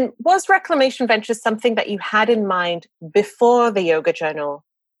 And was Reclamation Ventures something that you had in mind before the Yoga Journal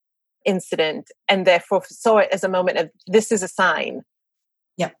incident and therefore saw it as a moment of this is a sign?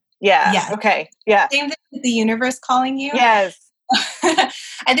 Yep. Yeah. Yes. Okay. Yeah. Same thing with the universe calling you. Yes.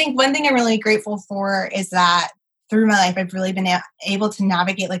 I think one thing I'm really grateful for is that through my life, I've really been able to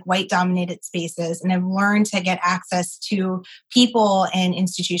navigate like white dominated spaces, and I've learned to get access to people and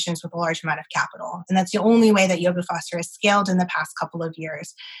institutions with a large amount of capital. And that's the only way that Yoga Foster has scaled in the past couple of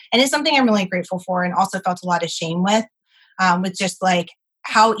years. And it's something I'm really grateful for, and also felt a lot of shame with just like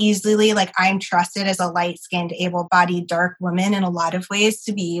how easily like I'm trusted as a light-skinned, able-bodied, dark woman in a lot of ways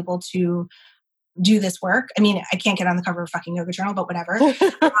to be able to do this work. I mean, I can't get on the cover of fucking Yoga Journal, but whatever. Is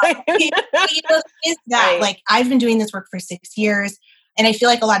that Right. like I've been doing this work for 6 years, and I feel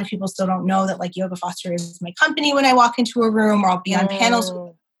like a lot of people still don't know that like Yoga Foster is my company when I walk into a room, or I'll be on panels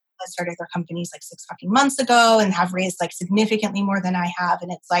with that started their companies like 6 fucking months ago and have raised like significantly more than I have.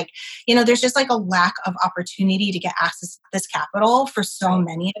 And it's like, there's just like a lack of opportunity to get access to this capital for so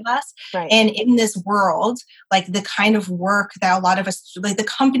many of us. Right. And in this world, like the kind of work that a lot of us, like the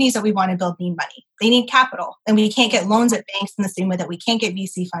companies that we want to build need money. They need capital, and we can't get loans at banks in the same way that we can't get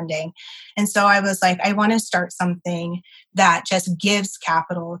VC funding. And so I was like, I want to start something that just gives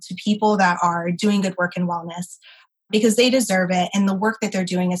capital to people that are doing good work in wellness, because they deserve it. And the work that they're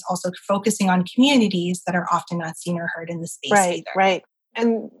doing is also focusing on communities that are often not seen or heard in the space either. Right.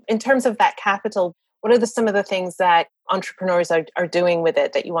 And in terms of that capital, what are some of the things that entrepreneurs are doing with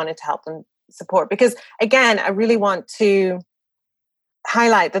it that you wanted to help them support? Because again, I really want to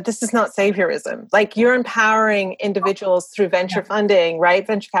highlight that this is not saviorism. Like, you're empowering individuals through venture funding, right?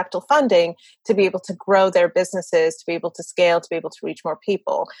 Venture capital funding to be able to grow their businesses, to be able to scale, to be able to reach more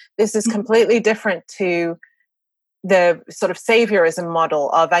people. This is completely different to the sort of saviorism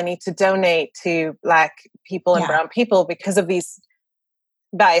model of I need to donate to Black people and brown people because of these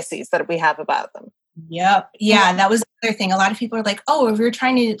biases that we have about them. Yep. Yeah, that was the other thing. A lot of people are like, oh, if you're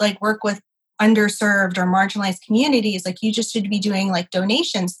trying to like work with underserved or marginalized communities, like you just should be doing like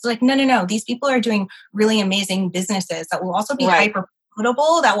donations. It's like, no. These people are doing really amazing businesses that will also be hyper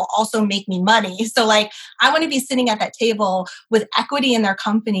profitable, that will also make me money. So like, I want to be sitting at that table with equity in their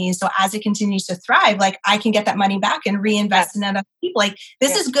companies. So as it continues to thrive, like I can get that money back and reinvest in other people. Like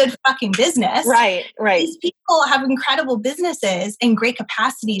this is good fucking business. Right. These people have incredible businesses and great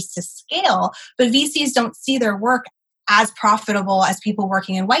capacities to scale, but VCs don't see their work as profitable as people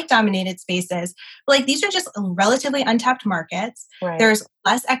working in white dominated spaces. But like these are just relatively untapped markets. There's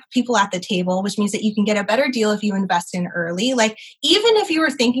less people at the table, which means that you can get a better deal if you invest in early. Like even if you were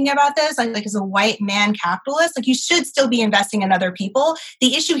thinking about this, like as a white man capitalist, like you should still be investing in other people.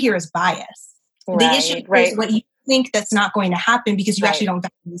 The issue here is bias. The issue is what you think that's not going to happen because you actually don't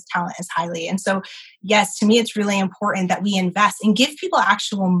value this talent as highly. And so, yes, to me, it's really important that we invest and give people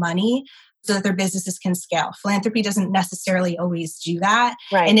actual money so that their businesses can scale. Philanthropy doesn't necessarily always do that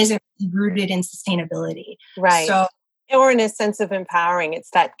and isn't rooted in sustainability. So, or in a sense of empowering, it's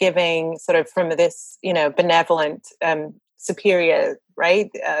that giving sort of from this, benevolent, superior,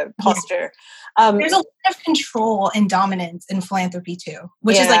 posture. There's a lot of control and dominance in philanthropy too,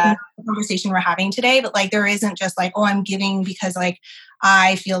 which is like the conversation we're having today. But like, there isn't just like, oh, I'm giving because like,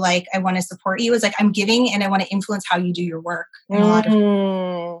 I feel like I want to support you. It's like, I'm giving and I want to influence how you do your work. In a lot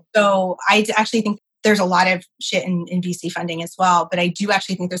of So I actually think there's a lot of shit in VC funding as well. But I do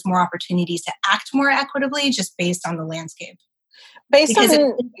actually think there's more opportunities to act more equitably just based on the landscape. Because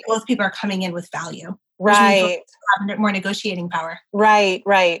both people are coming in with value. Have more negotiating power. Right.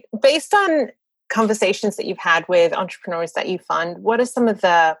 Based on conversations that you've had with entrepreneurs that you fund, what are some of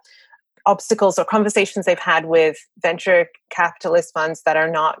the obstacles or conversations they've had with venture capitalist funds that are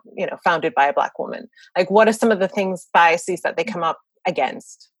not, founded by a Black woman? Like, what are some of the biases that they come up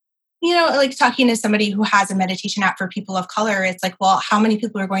against? Like talking to somebody who has a meditation app for people of color, it's like, well, how many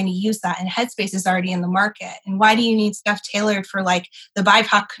people are going to use that? And Headspace is already in the market. And why do you need stuff tailored for like the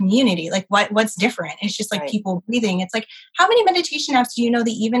BIPOC community? Like what's different? It's just like people breathing. It's like, how many meditation apps do you know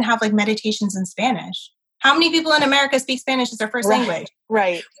that even have like meditations in Spanish? How many people in America speak Spanish as their first language?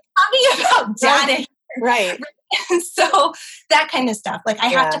 Talking about data. And so that kind of stuff, like I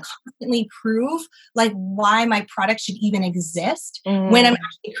have to constantly prove like why my product should even exist when I'm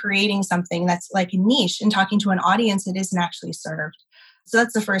actually creating something that's like a niche and talking to an audience that isn't actually served. So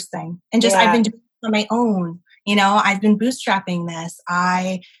that's the first thing. And just, I've been doing it on my own, I've been bootstrapping this.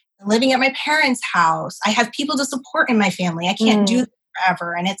 I'm living at my parents' house. I have people to support in my family. I can't do this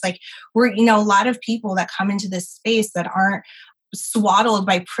forever. And it's like, we're, a lot of people that come into this space that aren't swaddled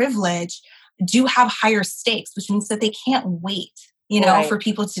by privilege do have higher stakes, which means that they can't wait. Right. for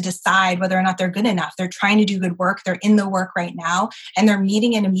people to decide whether or not they're good enough. They're trying to do good work. They're in the work right now, and they're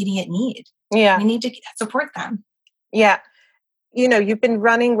meeting an immediate need. Yeah. We need to support them. Yeah. You've been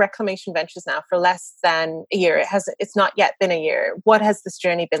running Reclamation Ventures now for less than a year. It's not yet been a year. What has this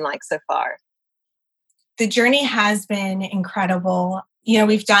journey been like so far? The journey has been incredible.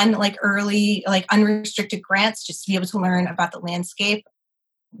 We've done early, unrestricted grants just to be able to learn about the landscape.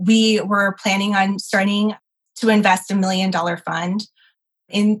 We were planning on starting to invest $1 million fund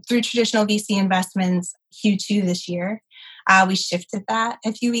through traditional VC investments Q2 this year. We shifted that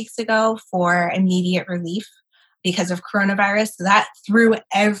a few weeks ago for immediate relief because of coronavirus. So that threw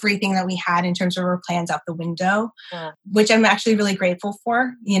everything that we had in terms of our plans out the window, which I'm actually really grateful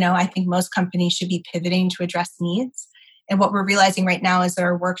for. I think most companies should be pivoting to address needs. And what we're realizing right now is that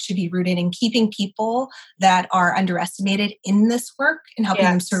our work should be rooted in keeping people that are underestimated in this work and helping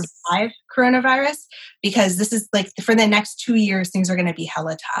them survive coronavirus, because this is for the next 2 years, things are going to be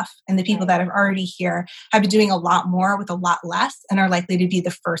hella tough. And the people that are already here have been doing a lot more with a lot less and are likely to be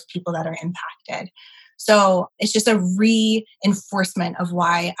the first people that are impacted. So it's just a reinforcement of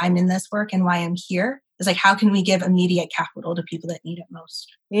why I'm in this work and why I'm here. It's how can we give immediate capital to people that need it most?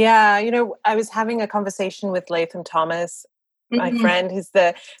 Yeah. I was having a conversation with Latham Thomas, my friend, who's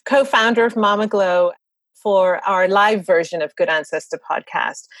the co-founder of Mama Glow, for our live version of Good Ancestor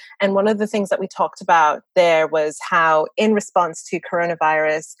podcast. And one of the things that we talked about there was how in response to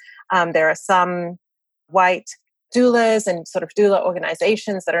coronavirus, there are some white doulas and sort of doula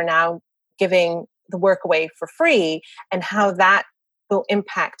organizations that are now giving the work away for free, and how that will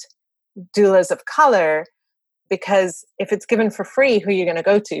impact doulas of color, because if it's given for free, who are you going to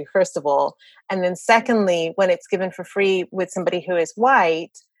go to, first of all? And then secondly, when it's given for free with somebody who is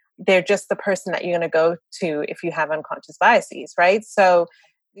white, they're just the person that you're going to go to if you have unconscious biases, right? So,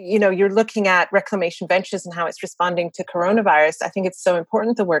 you're looking at Reclamation Ventures and how it's responding to coronavirus. I think it's so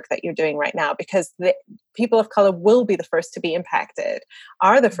important, the work that you're doing right now, because the people of color will be the first to be impacted,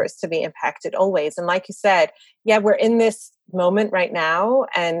 are the first to be impacted always. And like you said, we're in this moment right now,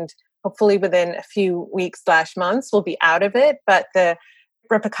 and hopefully within a few weeks/months, we'll be out of it. But the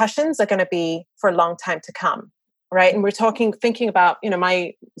repercussions are going to be for a long time to come, right? And we're thinking about,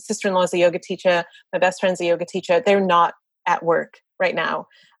 my sister-in-law is a yoga teacher, my best friend's a yoga teacher. They're not at work right now,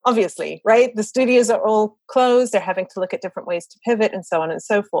 obviously, right? The studios are all closed. They're having to look at different ways to pivot and so on and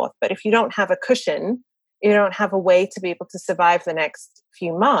so forth. But if you don't have a cushion, you don't have a way to be able to survive the next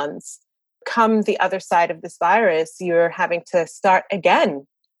few months, come the other side of this virus, you're having to start again.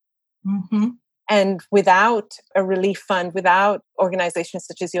 Mm-hmm. And without a relief fund, without organizations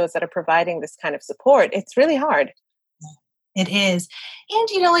such as yours that are providing this kind of support, it's really hard. It is.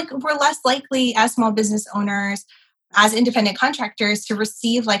 And, we're less likely as small business owners, as independent contractors, to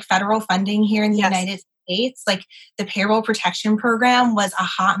receive federal funding here in the United States. The payroll protection program was a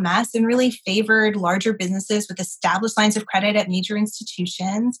hot mess and really favored larger businesses with established lines of credit at major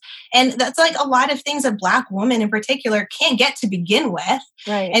institutions. And that's a lot of things a Black woman in particular can't get to begin with.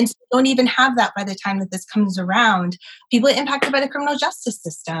 Right. And so don't even have that by the time that this comes around. People are impacted by the criminal justice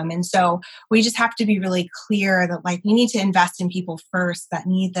system. And so we just have to be really clear that we need to invest in people first that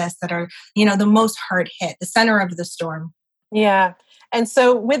need this, that are, the most hard hit, the center of the storm. Yeah. And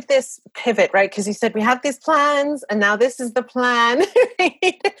so with this pivot, right, because you said we have these plans and now this is the plan.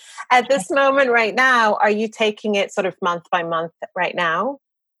 At this moment right now, are you taking it sort of month by month right now?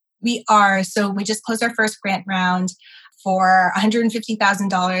 We are. So we just closed our first grant round for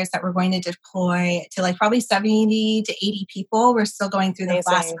 $150,000 that we're going to deploy to probably 70 to 80 people. We're still going through the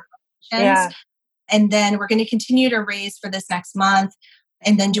last questions. And then we're going to continue to raise for this next month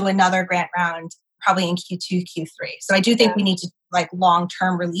and then do another grant round probably in Q2, Q3. So I do think we need to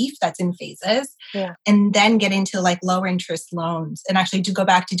long-term relief that's in phases and then get into lower interest loans and actually to go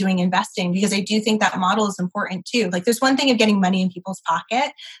back to doing investing, because I do think that model is important too. There's one thing of getting money in people's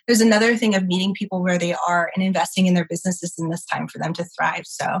pocket. There's another thing of meeting people where they are and investing in their businesses in this time for them to thrive.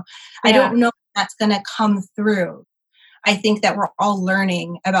 So I don't know if that's going to come through. I think that we're all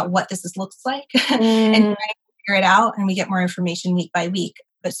learning about what this looks like and trying to figure it out, and we get more information week by week.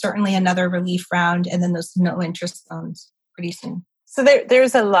 But certainly another relief round and then those no interest loans pretty soon. So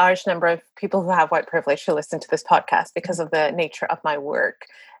there's a large number of people who have white privilege who listen to this podcast because of the nature of my work.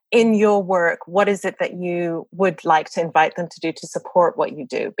 In your work, what is it that you would like to invite them to do to support what you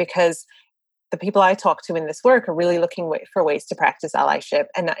do? Because the people I talk to in this work are really looking for ways to practice allyship.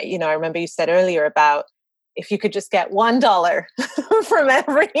 And, I remember you said earlier about if you could just get $1 from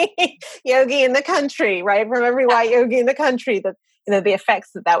every yogi in the country, right? From every white yogi in the country, that the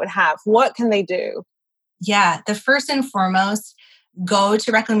effects that would have. What can they do? Yeah, the first and foremost, go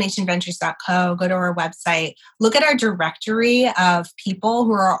to reclamationventures.co, go to our website, look at our directory of people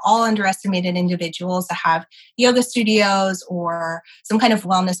who are all underestimated individuals that have yoga studios or some kind of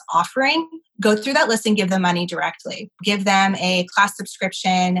wellness offering. Go through that list and give them money directly. Give them a class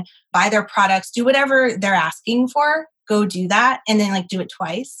subscription, buy their products, do whatever they're asking for. Go do that and then like do it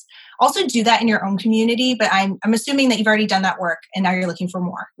twice. Also do that in your own community, but I'm assuming that you've already done that work and now you're looking for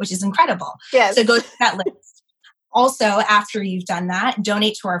more, which is incredible. Yes. So go to that list. Also, after you've done that,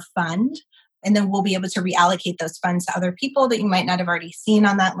 donate to our fund, and then we'll be able to reallocate those funds to other people that you might not have already seen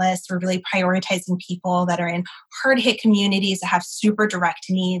on that list. We're really prioritizing people that are in hard-hit communities that have super direct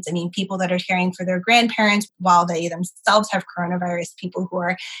needs. I mean, people that are caring for their grandparents while they themselves have coronavirus, people who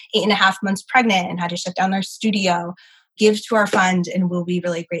are 8.5 months pregnant and had to shut down their studio. Give to our fund, and we'll be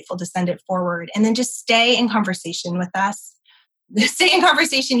really grateful to send it forward. And then just stay in conversation with us. Stay in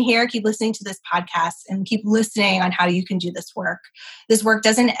conversation here, keep listening to this podcast, and keep listening on how you can do this work. This work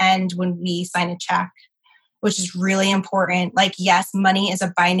doesn't end when we sign a check, which is really important. Like, yes, money is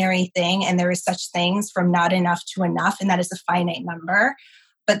a binary thing, and there is such things from not enough to enough, and that is a finite number.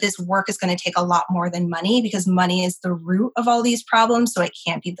 But this work is going to take a lot more than money because money is the root of all these problems, so it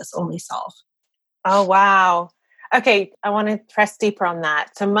can't be this only solve. Oh, wow. Okay, I want to press deeper on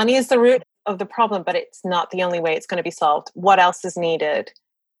that. So money is the root of the problem, but it's not the only way it's going to be solved. What else is needed?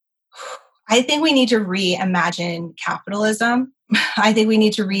 I think we need to reimagine capitalism. I think we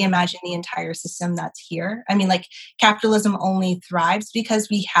need to reimagine the entire system that's here. I mean, like, capitalism only thrives because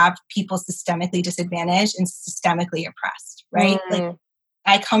we have people systemically disadvantaged and systemically oppressed, right? Like,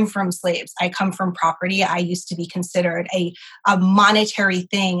 I come from slaves. I come from property. I used to be considered a monetary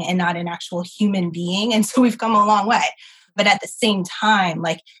thing and not an actual human being. And so we've come a long way. But at the same time,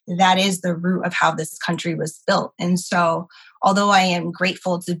 like, that is the root of how this country was built. And so although I am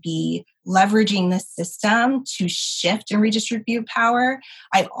grateful to be leveraging this system to shift and redistribute power,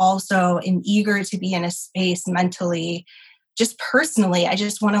 I also am eager to be in a space mentally, just personally, I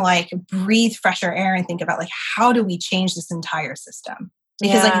just want to like breathe fresher air and think about like, how do we change this entire system?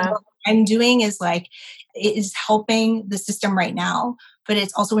 Because like what I'm doing is like, it is helping the system right now, but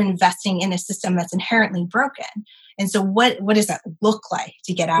it's also investing in a system that's inherently broken. And so what does that look like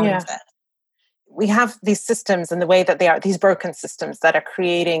to get out of this? We have these systems and the way that they are, these broken systems that are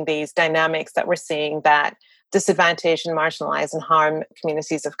creating these dynamics that we're seeing that disadvantage and marginalize and harm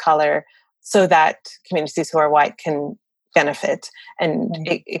communities of color so that communities who are white can benefit and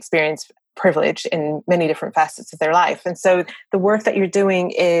experience privilege in many different facets of their life. And so the work that you're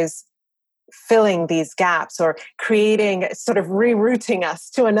doing is filling these gaps or creating, sort of rerouting us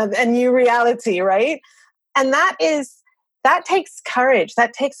to a new reality, right? And that takes courage.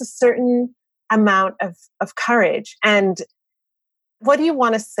 That takes a certain amount of courage. And what do you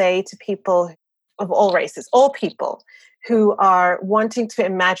want to say to people of all races, all people who are wanting to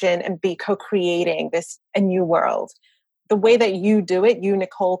imagine and be co-creating a new world? The way that you do it, you,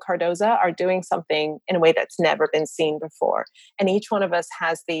 Nicole Cardoza, are doing something in a way that's never been seen before. And each one of us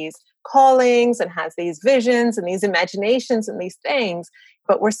has these callings and has these visions and these imaginations and these things,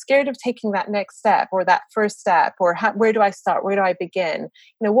 but we're scared of taking that next step or that first step or where do I start? Where do I begin?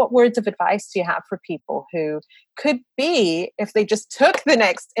 You know, what words of advice do you have for people who could be, if they just took the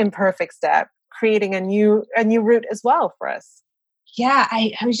next imperfect step, creating a new route as well for us? Yeah,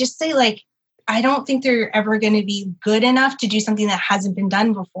 I would just say, like, I don't think they're ever going to be good enough to do something that hasn't been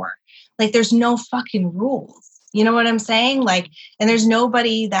done before. Like, there's no fucking rules. You know what I'm saying? Like, and there's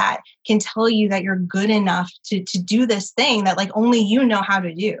nobody that can tell you that you're good enough to do this thing that like only you know how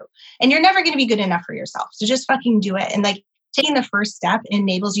to do. And you're never going to be good enough for yourself. So just fucking do it. And like, taking the first step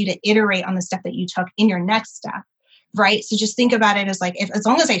enables you to iterate on the step that you took in your next step. Right. So just think about it as like, as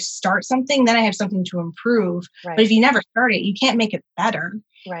long as I start something, then I have something to improve. Right. But if you never start it, you can't make it better.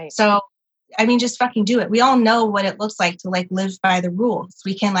 Right. So I mean, just fucking do it. We all know what it looks like to like live by the rules.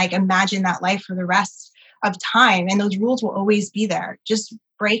 We can like imagine that life for the rest of time, and those rules will always be there. Just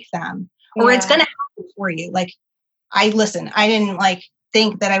break them, or it's going to happen for you. Like, I didn't like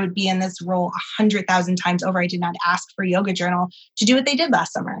think that I would be in this role 100,000 times over. I did not ask for Yoga Journal to do what they did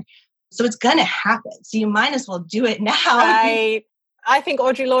last summer. So it's going to happen. So you might as well do it now. I think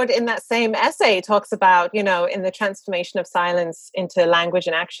Audre Lorde in that same essay talks about, you know, in the transformation of silence into language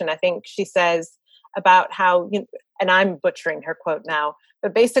and action. I think she says about how, and I'm butchering her quote now,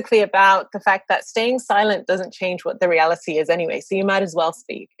 but basically about the fact that staying silent doesn't change what the reality is anyway. So you might as well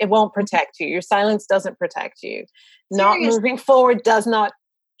speak. It won't protect you. Your silence doesn't protect you. Not moving forward does not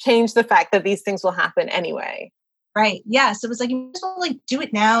change the fact that these things will happen anyway. Right. Yeah. So it was like, you just like do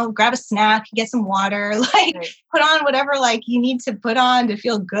it now, grab a snack, get some water, like put on whatever like you need to put on to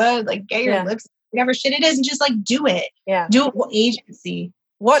feel good, like get your lips whatever shit it is, and just like do it. Yeah. Do it with agency.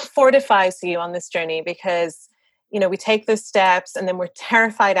 What fortifies you on this journey? Because, we take those steps and then we're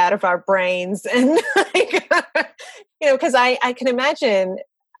terrified out of our brains. And because I can imagine,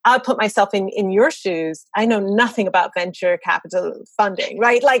 I'll put myself in your shoes. I know nothing about venture capital funding,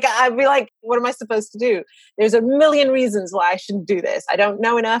 right? Like I'd be like, what am I supposed to do? There's a million reasons why I shouldn't do this. I don't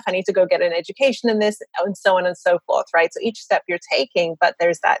know enough. I need to go get an education in this, and so on and so forth, right? So each step you're taking, but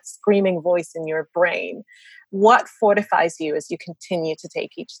there's that screaming voice in your brain. What fortifies you as you continue to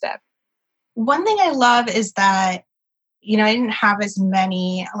take each step? One thing I love is that, I didn't have as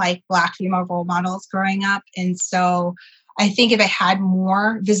many like Black female role models growing up. And so I think if I had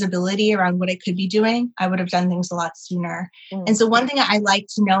more visibility around what I could be doing, I would have done things a lot sooner. Mm. And so one thing I like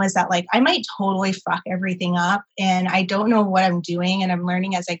to know is that like, I might totally fuck everything up and I don't know what I'm doing and I'm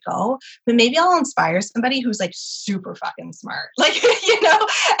learning as I go, but maybe I'll inspire somebody who's like super fucking smart, like,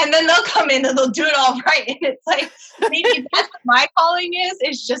 and then they'll come in and they'll do it all right. And it's like, maybe that's what my calling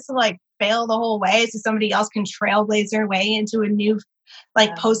is just to like fail the whole way so somebody else can trailblaze their way into a new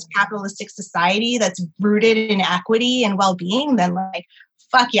like post-capitalistic society that's rooted in equity and well-being, then like,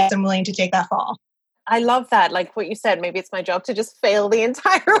 fuck yes, I'm willing to take that fall. I love that. Like what you said, maybe it's my job to just fail the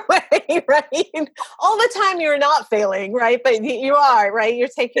entire way, right? All the time you're not failing, right? But you are, right? You're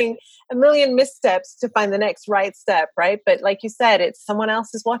taking a million missteps to find the next right step, right? But like you said, it's someone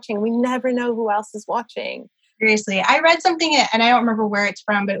else is watching. We never know who else is watching. Seriously. I read something, and I don't remember where it's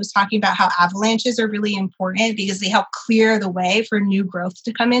from, but it was talking about how avalanches are really important because they help clear the way for new growth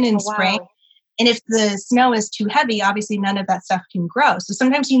to come in spring. Wow. And if the snow is too heavy, obviously none of that stuff can grow. So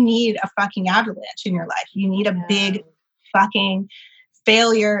sometimes you need a fucking avalanche in your life. You need a big fucking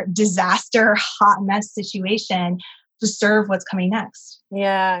failure, disaster, hot mess situation to serve what's coming next.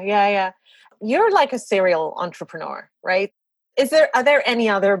 Yeah. You're like a serial entrepreneur, right? Are there any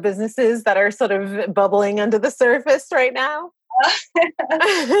other businesses that are sort of bubbling under the surface right now?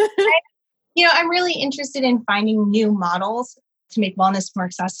 I'm really interested in finding new models to make wellness more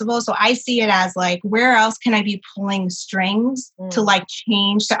accessible. So I see it as like, where else can I be pulling strings to like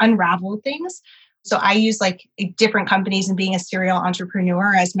change, to unravel things? So I use like different companies and being a serial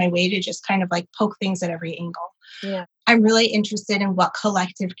entrepreneur as my way to just kind of like poke things at every angle. Yeah. I'm really interested in what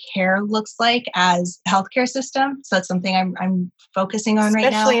collective care looks like as a healthcare system. So that's something I'm focusing on right now.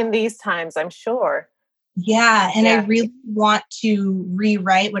 Especially in these times, I'm sure. Yeah. And I really want to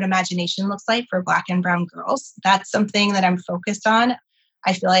rewrite what imagination looks like for Black and brown girls. That's something that I'm focused on.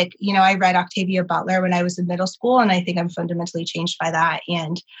 I feel like, I read Octavia Butler when I was in middle school, and I think I'm fundamentally changed by that.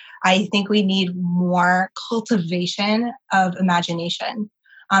 And I think we need more cultivation of imagination.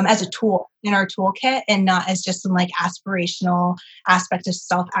 As a tool in our toolkit and not as just some like aspirational aspect of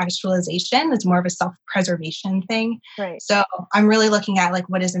self-actualization. It's more of a self-preservation thing. Right. So I'm really looking at like,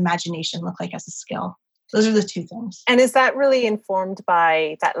 what does imagination look like as a skill? Those are the two things. And is that really informed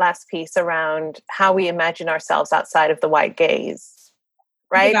by that last piece around how we imagine ourselves outside of the white gaze,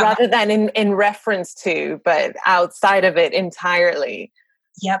 right? Rather than in reference to, but outside of it entirely.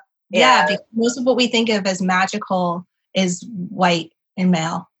 Yep. Yeah. Because most of what we think of as magical is white and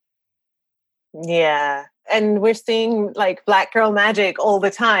male. Yeah. And we're seeing like Black girl magic all the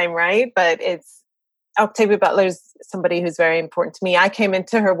time, right? But it's Octavia Butler's somebody who's very important to me. I came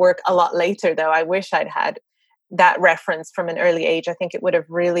into her work a lot later, though. I wish I'd had that reference from an early age. I think it would have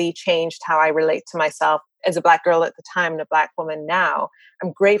really changed how I relate to myself as a Black girl at the time and a Black woman now.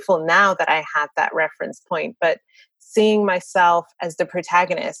 I'm grateful now that I had that reference point, but seeing myself as the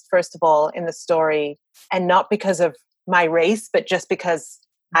protagonist, first of all, in the story, and not because of my race, but just because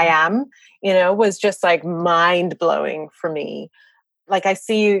I am, was just like mind blowing for me. Like I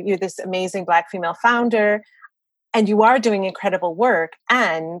see you're this amazing Black female founder and you are doing incredible work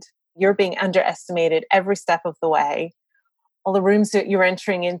and you're being underestimated every step of the way. All the rooms that you're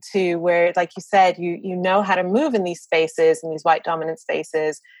entering into where, like you said, you know how to move in these spaces, in these white dominant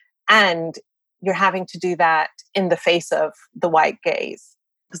spaces, and you're having to do that in the face of the white gaze.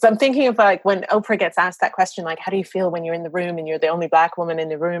 Because I'm thinking of like when Oprah gets asked that question, like, how do you feel when you're in the room and you're the only Black woman in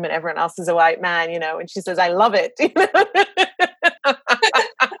the room and everyone else is a white man, and she says, I love it.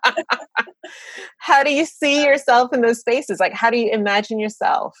 How do you see yourself in those spaces? Like, how do you imagine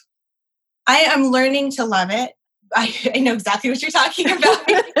yourself? I am learning to love it. I know exactly what you're talking about.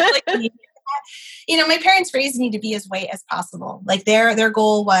 My parents raised me to be as white as possible. Like their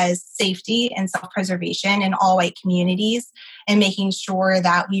goal was safety and self-preservation in all white communities and making sure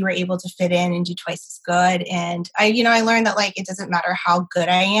that we were able to fit in and do twice as good. And I learned that like, it doesn't matter how good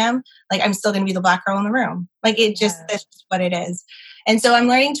I am, like I'm still going to be the Black girl in the room. Like that's just what it is. And so I'm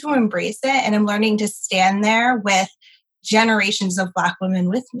learning to embrace it and I'm learning to stand there with generations of Black women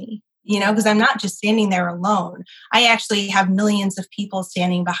with me. because I'm not just standing there alone. I actually have millions of people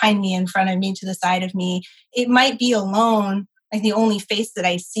standing behind me, in front of me, to the side of me. It might be alone, like the only face that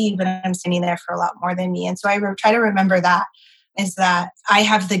I see, but I'm standing there for a lot more than me. And so I try to remember that, is that I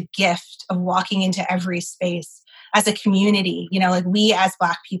have the gift of walking into every space as a community, like we as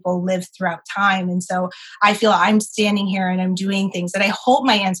Black people live throughout time. And so I feel I'm standing here and I'm doing things that I hope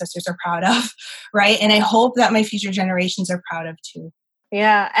my ancestors are proud of, right? And I hope that my future generations are proud of too.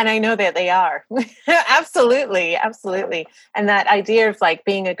 Yeah. And I know that they are. Absolutely. Absolutely. And that idea of like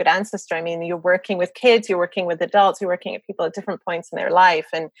being a good ancestor, I mean, you're working with kids, you're working with adults, you're working at people at different points in their life,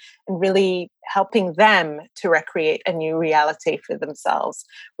 and really helping them to recreate a new reality for themselves,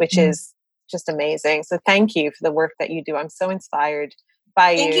 which is just amazing. So thank you for the work that you do. I'm so inspired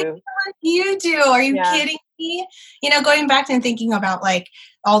by Thank you for what you do. Are you kidding me? Going back and thinking about like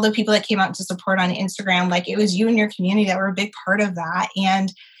all the people that came out to support on Instagram, like it was you and your community that were a big part of that.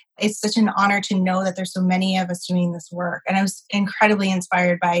 And it's such an honor to know that there's so many of us doing this work. And I was incredibly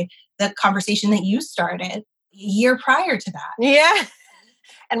inspired by the conversation that you started a year prior to that. Yeah.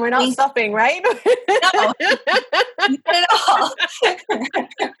 And we're not stopping, right? No, not at all.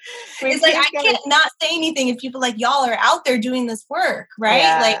 It's like, I can't not say anything if people like y'all are out there doing this work, right?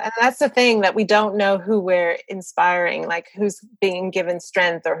 Yeah, and that's the thing, that we don't know who we're inspiring, like who's being given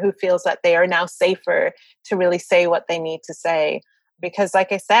strength, or who feels that they are now safer to really say what they need to say. Because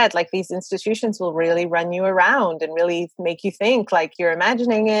like I said, like these institutions will really run you around and really make you think like you're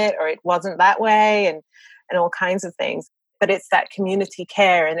imagining it, or it wasn't that way, and all kinds of things. But it's that community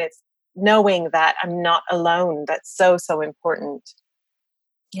care, and it's knowing that I'm not alone. That's so, so important.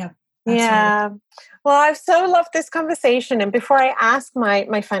 Yeah. Yeah. Well, I've so loved this conversation. And before I ask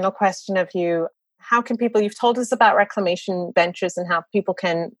my final question of you, how can people, you've told us about Reclamation Ventures and how people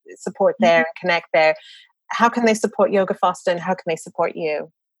can support there and connect there. How can they support Yoga Foster, and how can they support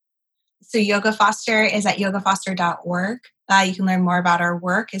you? So Yoga Foster is at yogafoster.org. You can learn more about our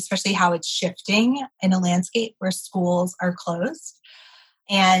work, especially how it's shifting in a landscape where schools are closed.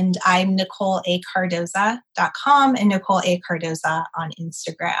 And I'm NicoleACardoza.com and Nicole A. Cardoza on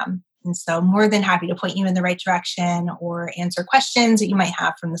Instagram. And so more than happy to point you in the right direction or answer questions that you might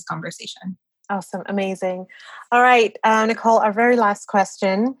have from this conversation. Awesome. Amazing. All right, Nicole, our very last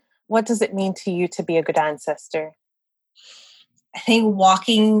question. What does it mean to you to be a good ancestor? I think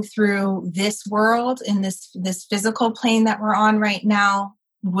walking through this world in this physical plane that we're on right now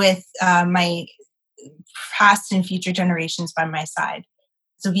with my past and future generations by my side.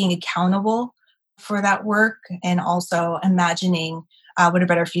 So being accountable for that work, and also imagining what a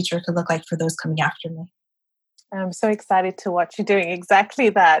better future could look like for those coming after me. I'm so excited to watch you doing exactly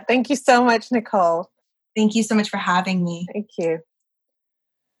that. Thank you so much, Nicole. Thank you so much for having me. Thank you.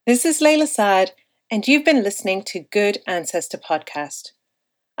 This is Layla Saad, and you've been listening to Good Ancestor Podcast.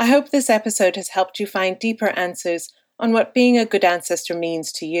 I hope this episode has helped you find deeper answers on what being a good ancestor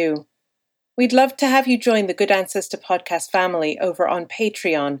means to you. We'd love to have you join the Good Ancestor Podcast family over on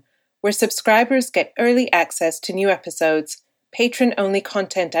Patreon, where subscribers get early access to new episodes, patron-only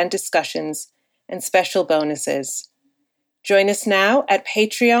content and discussions, and special bonuses. Join us now at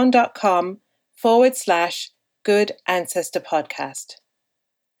patreon.com/Good Ancestor Podcast.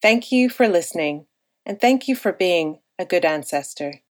 Thank you for listening, and thank you for being a good ancestor.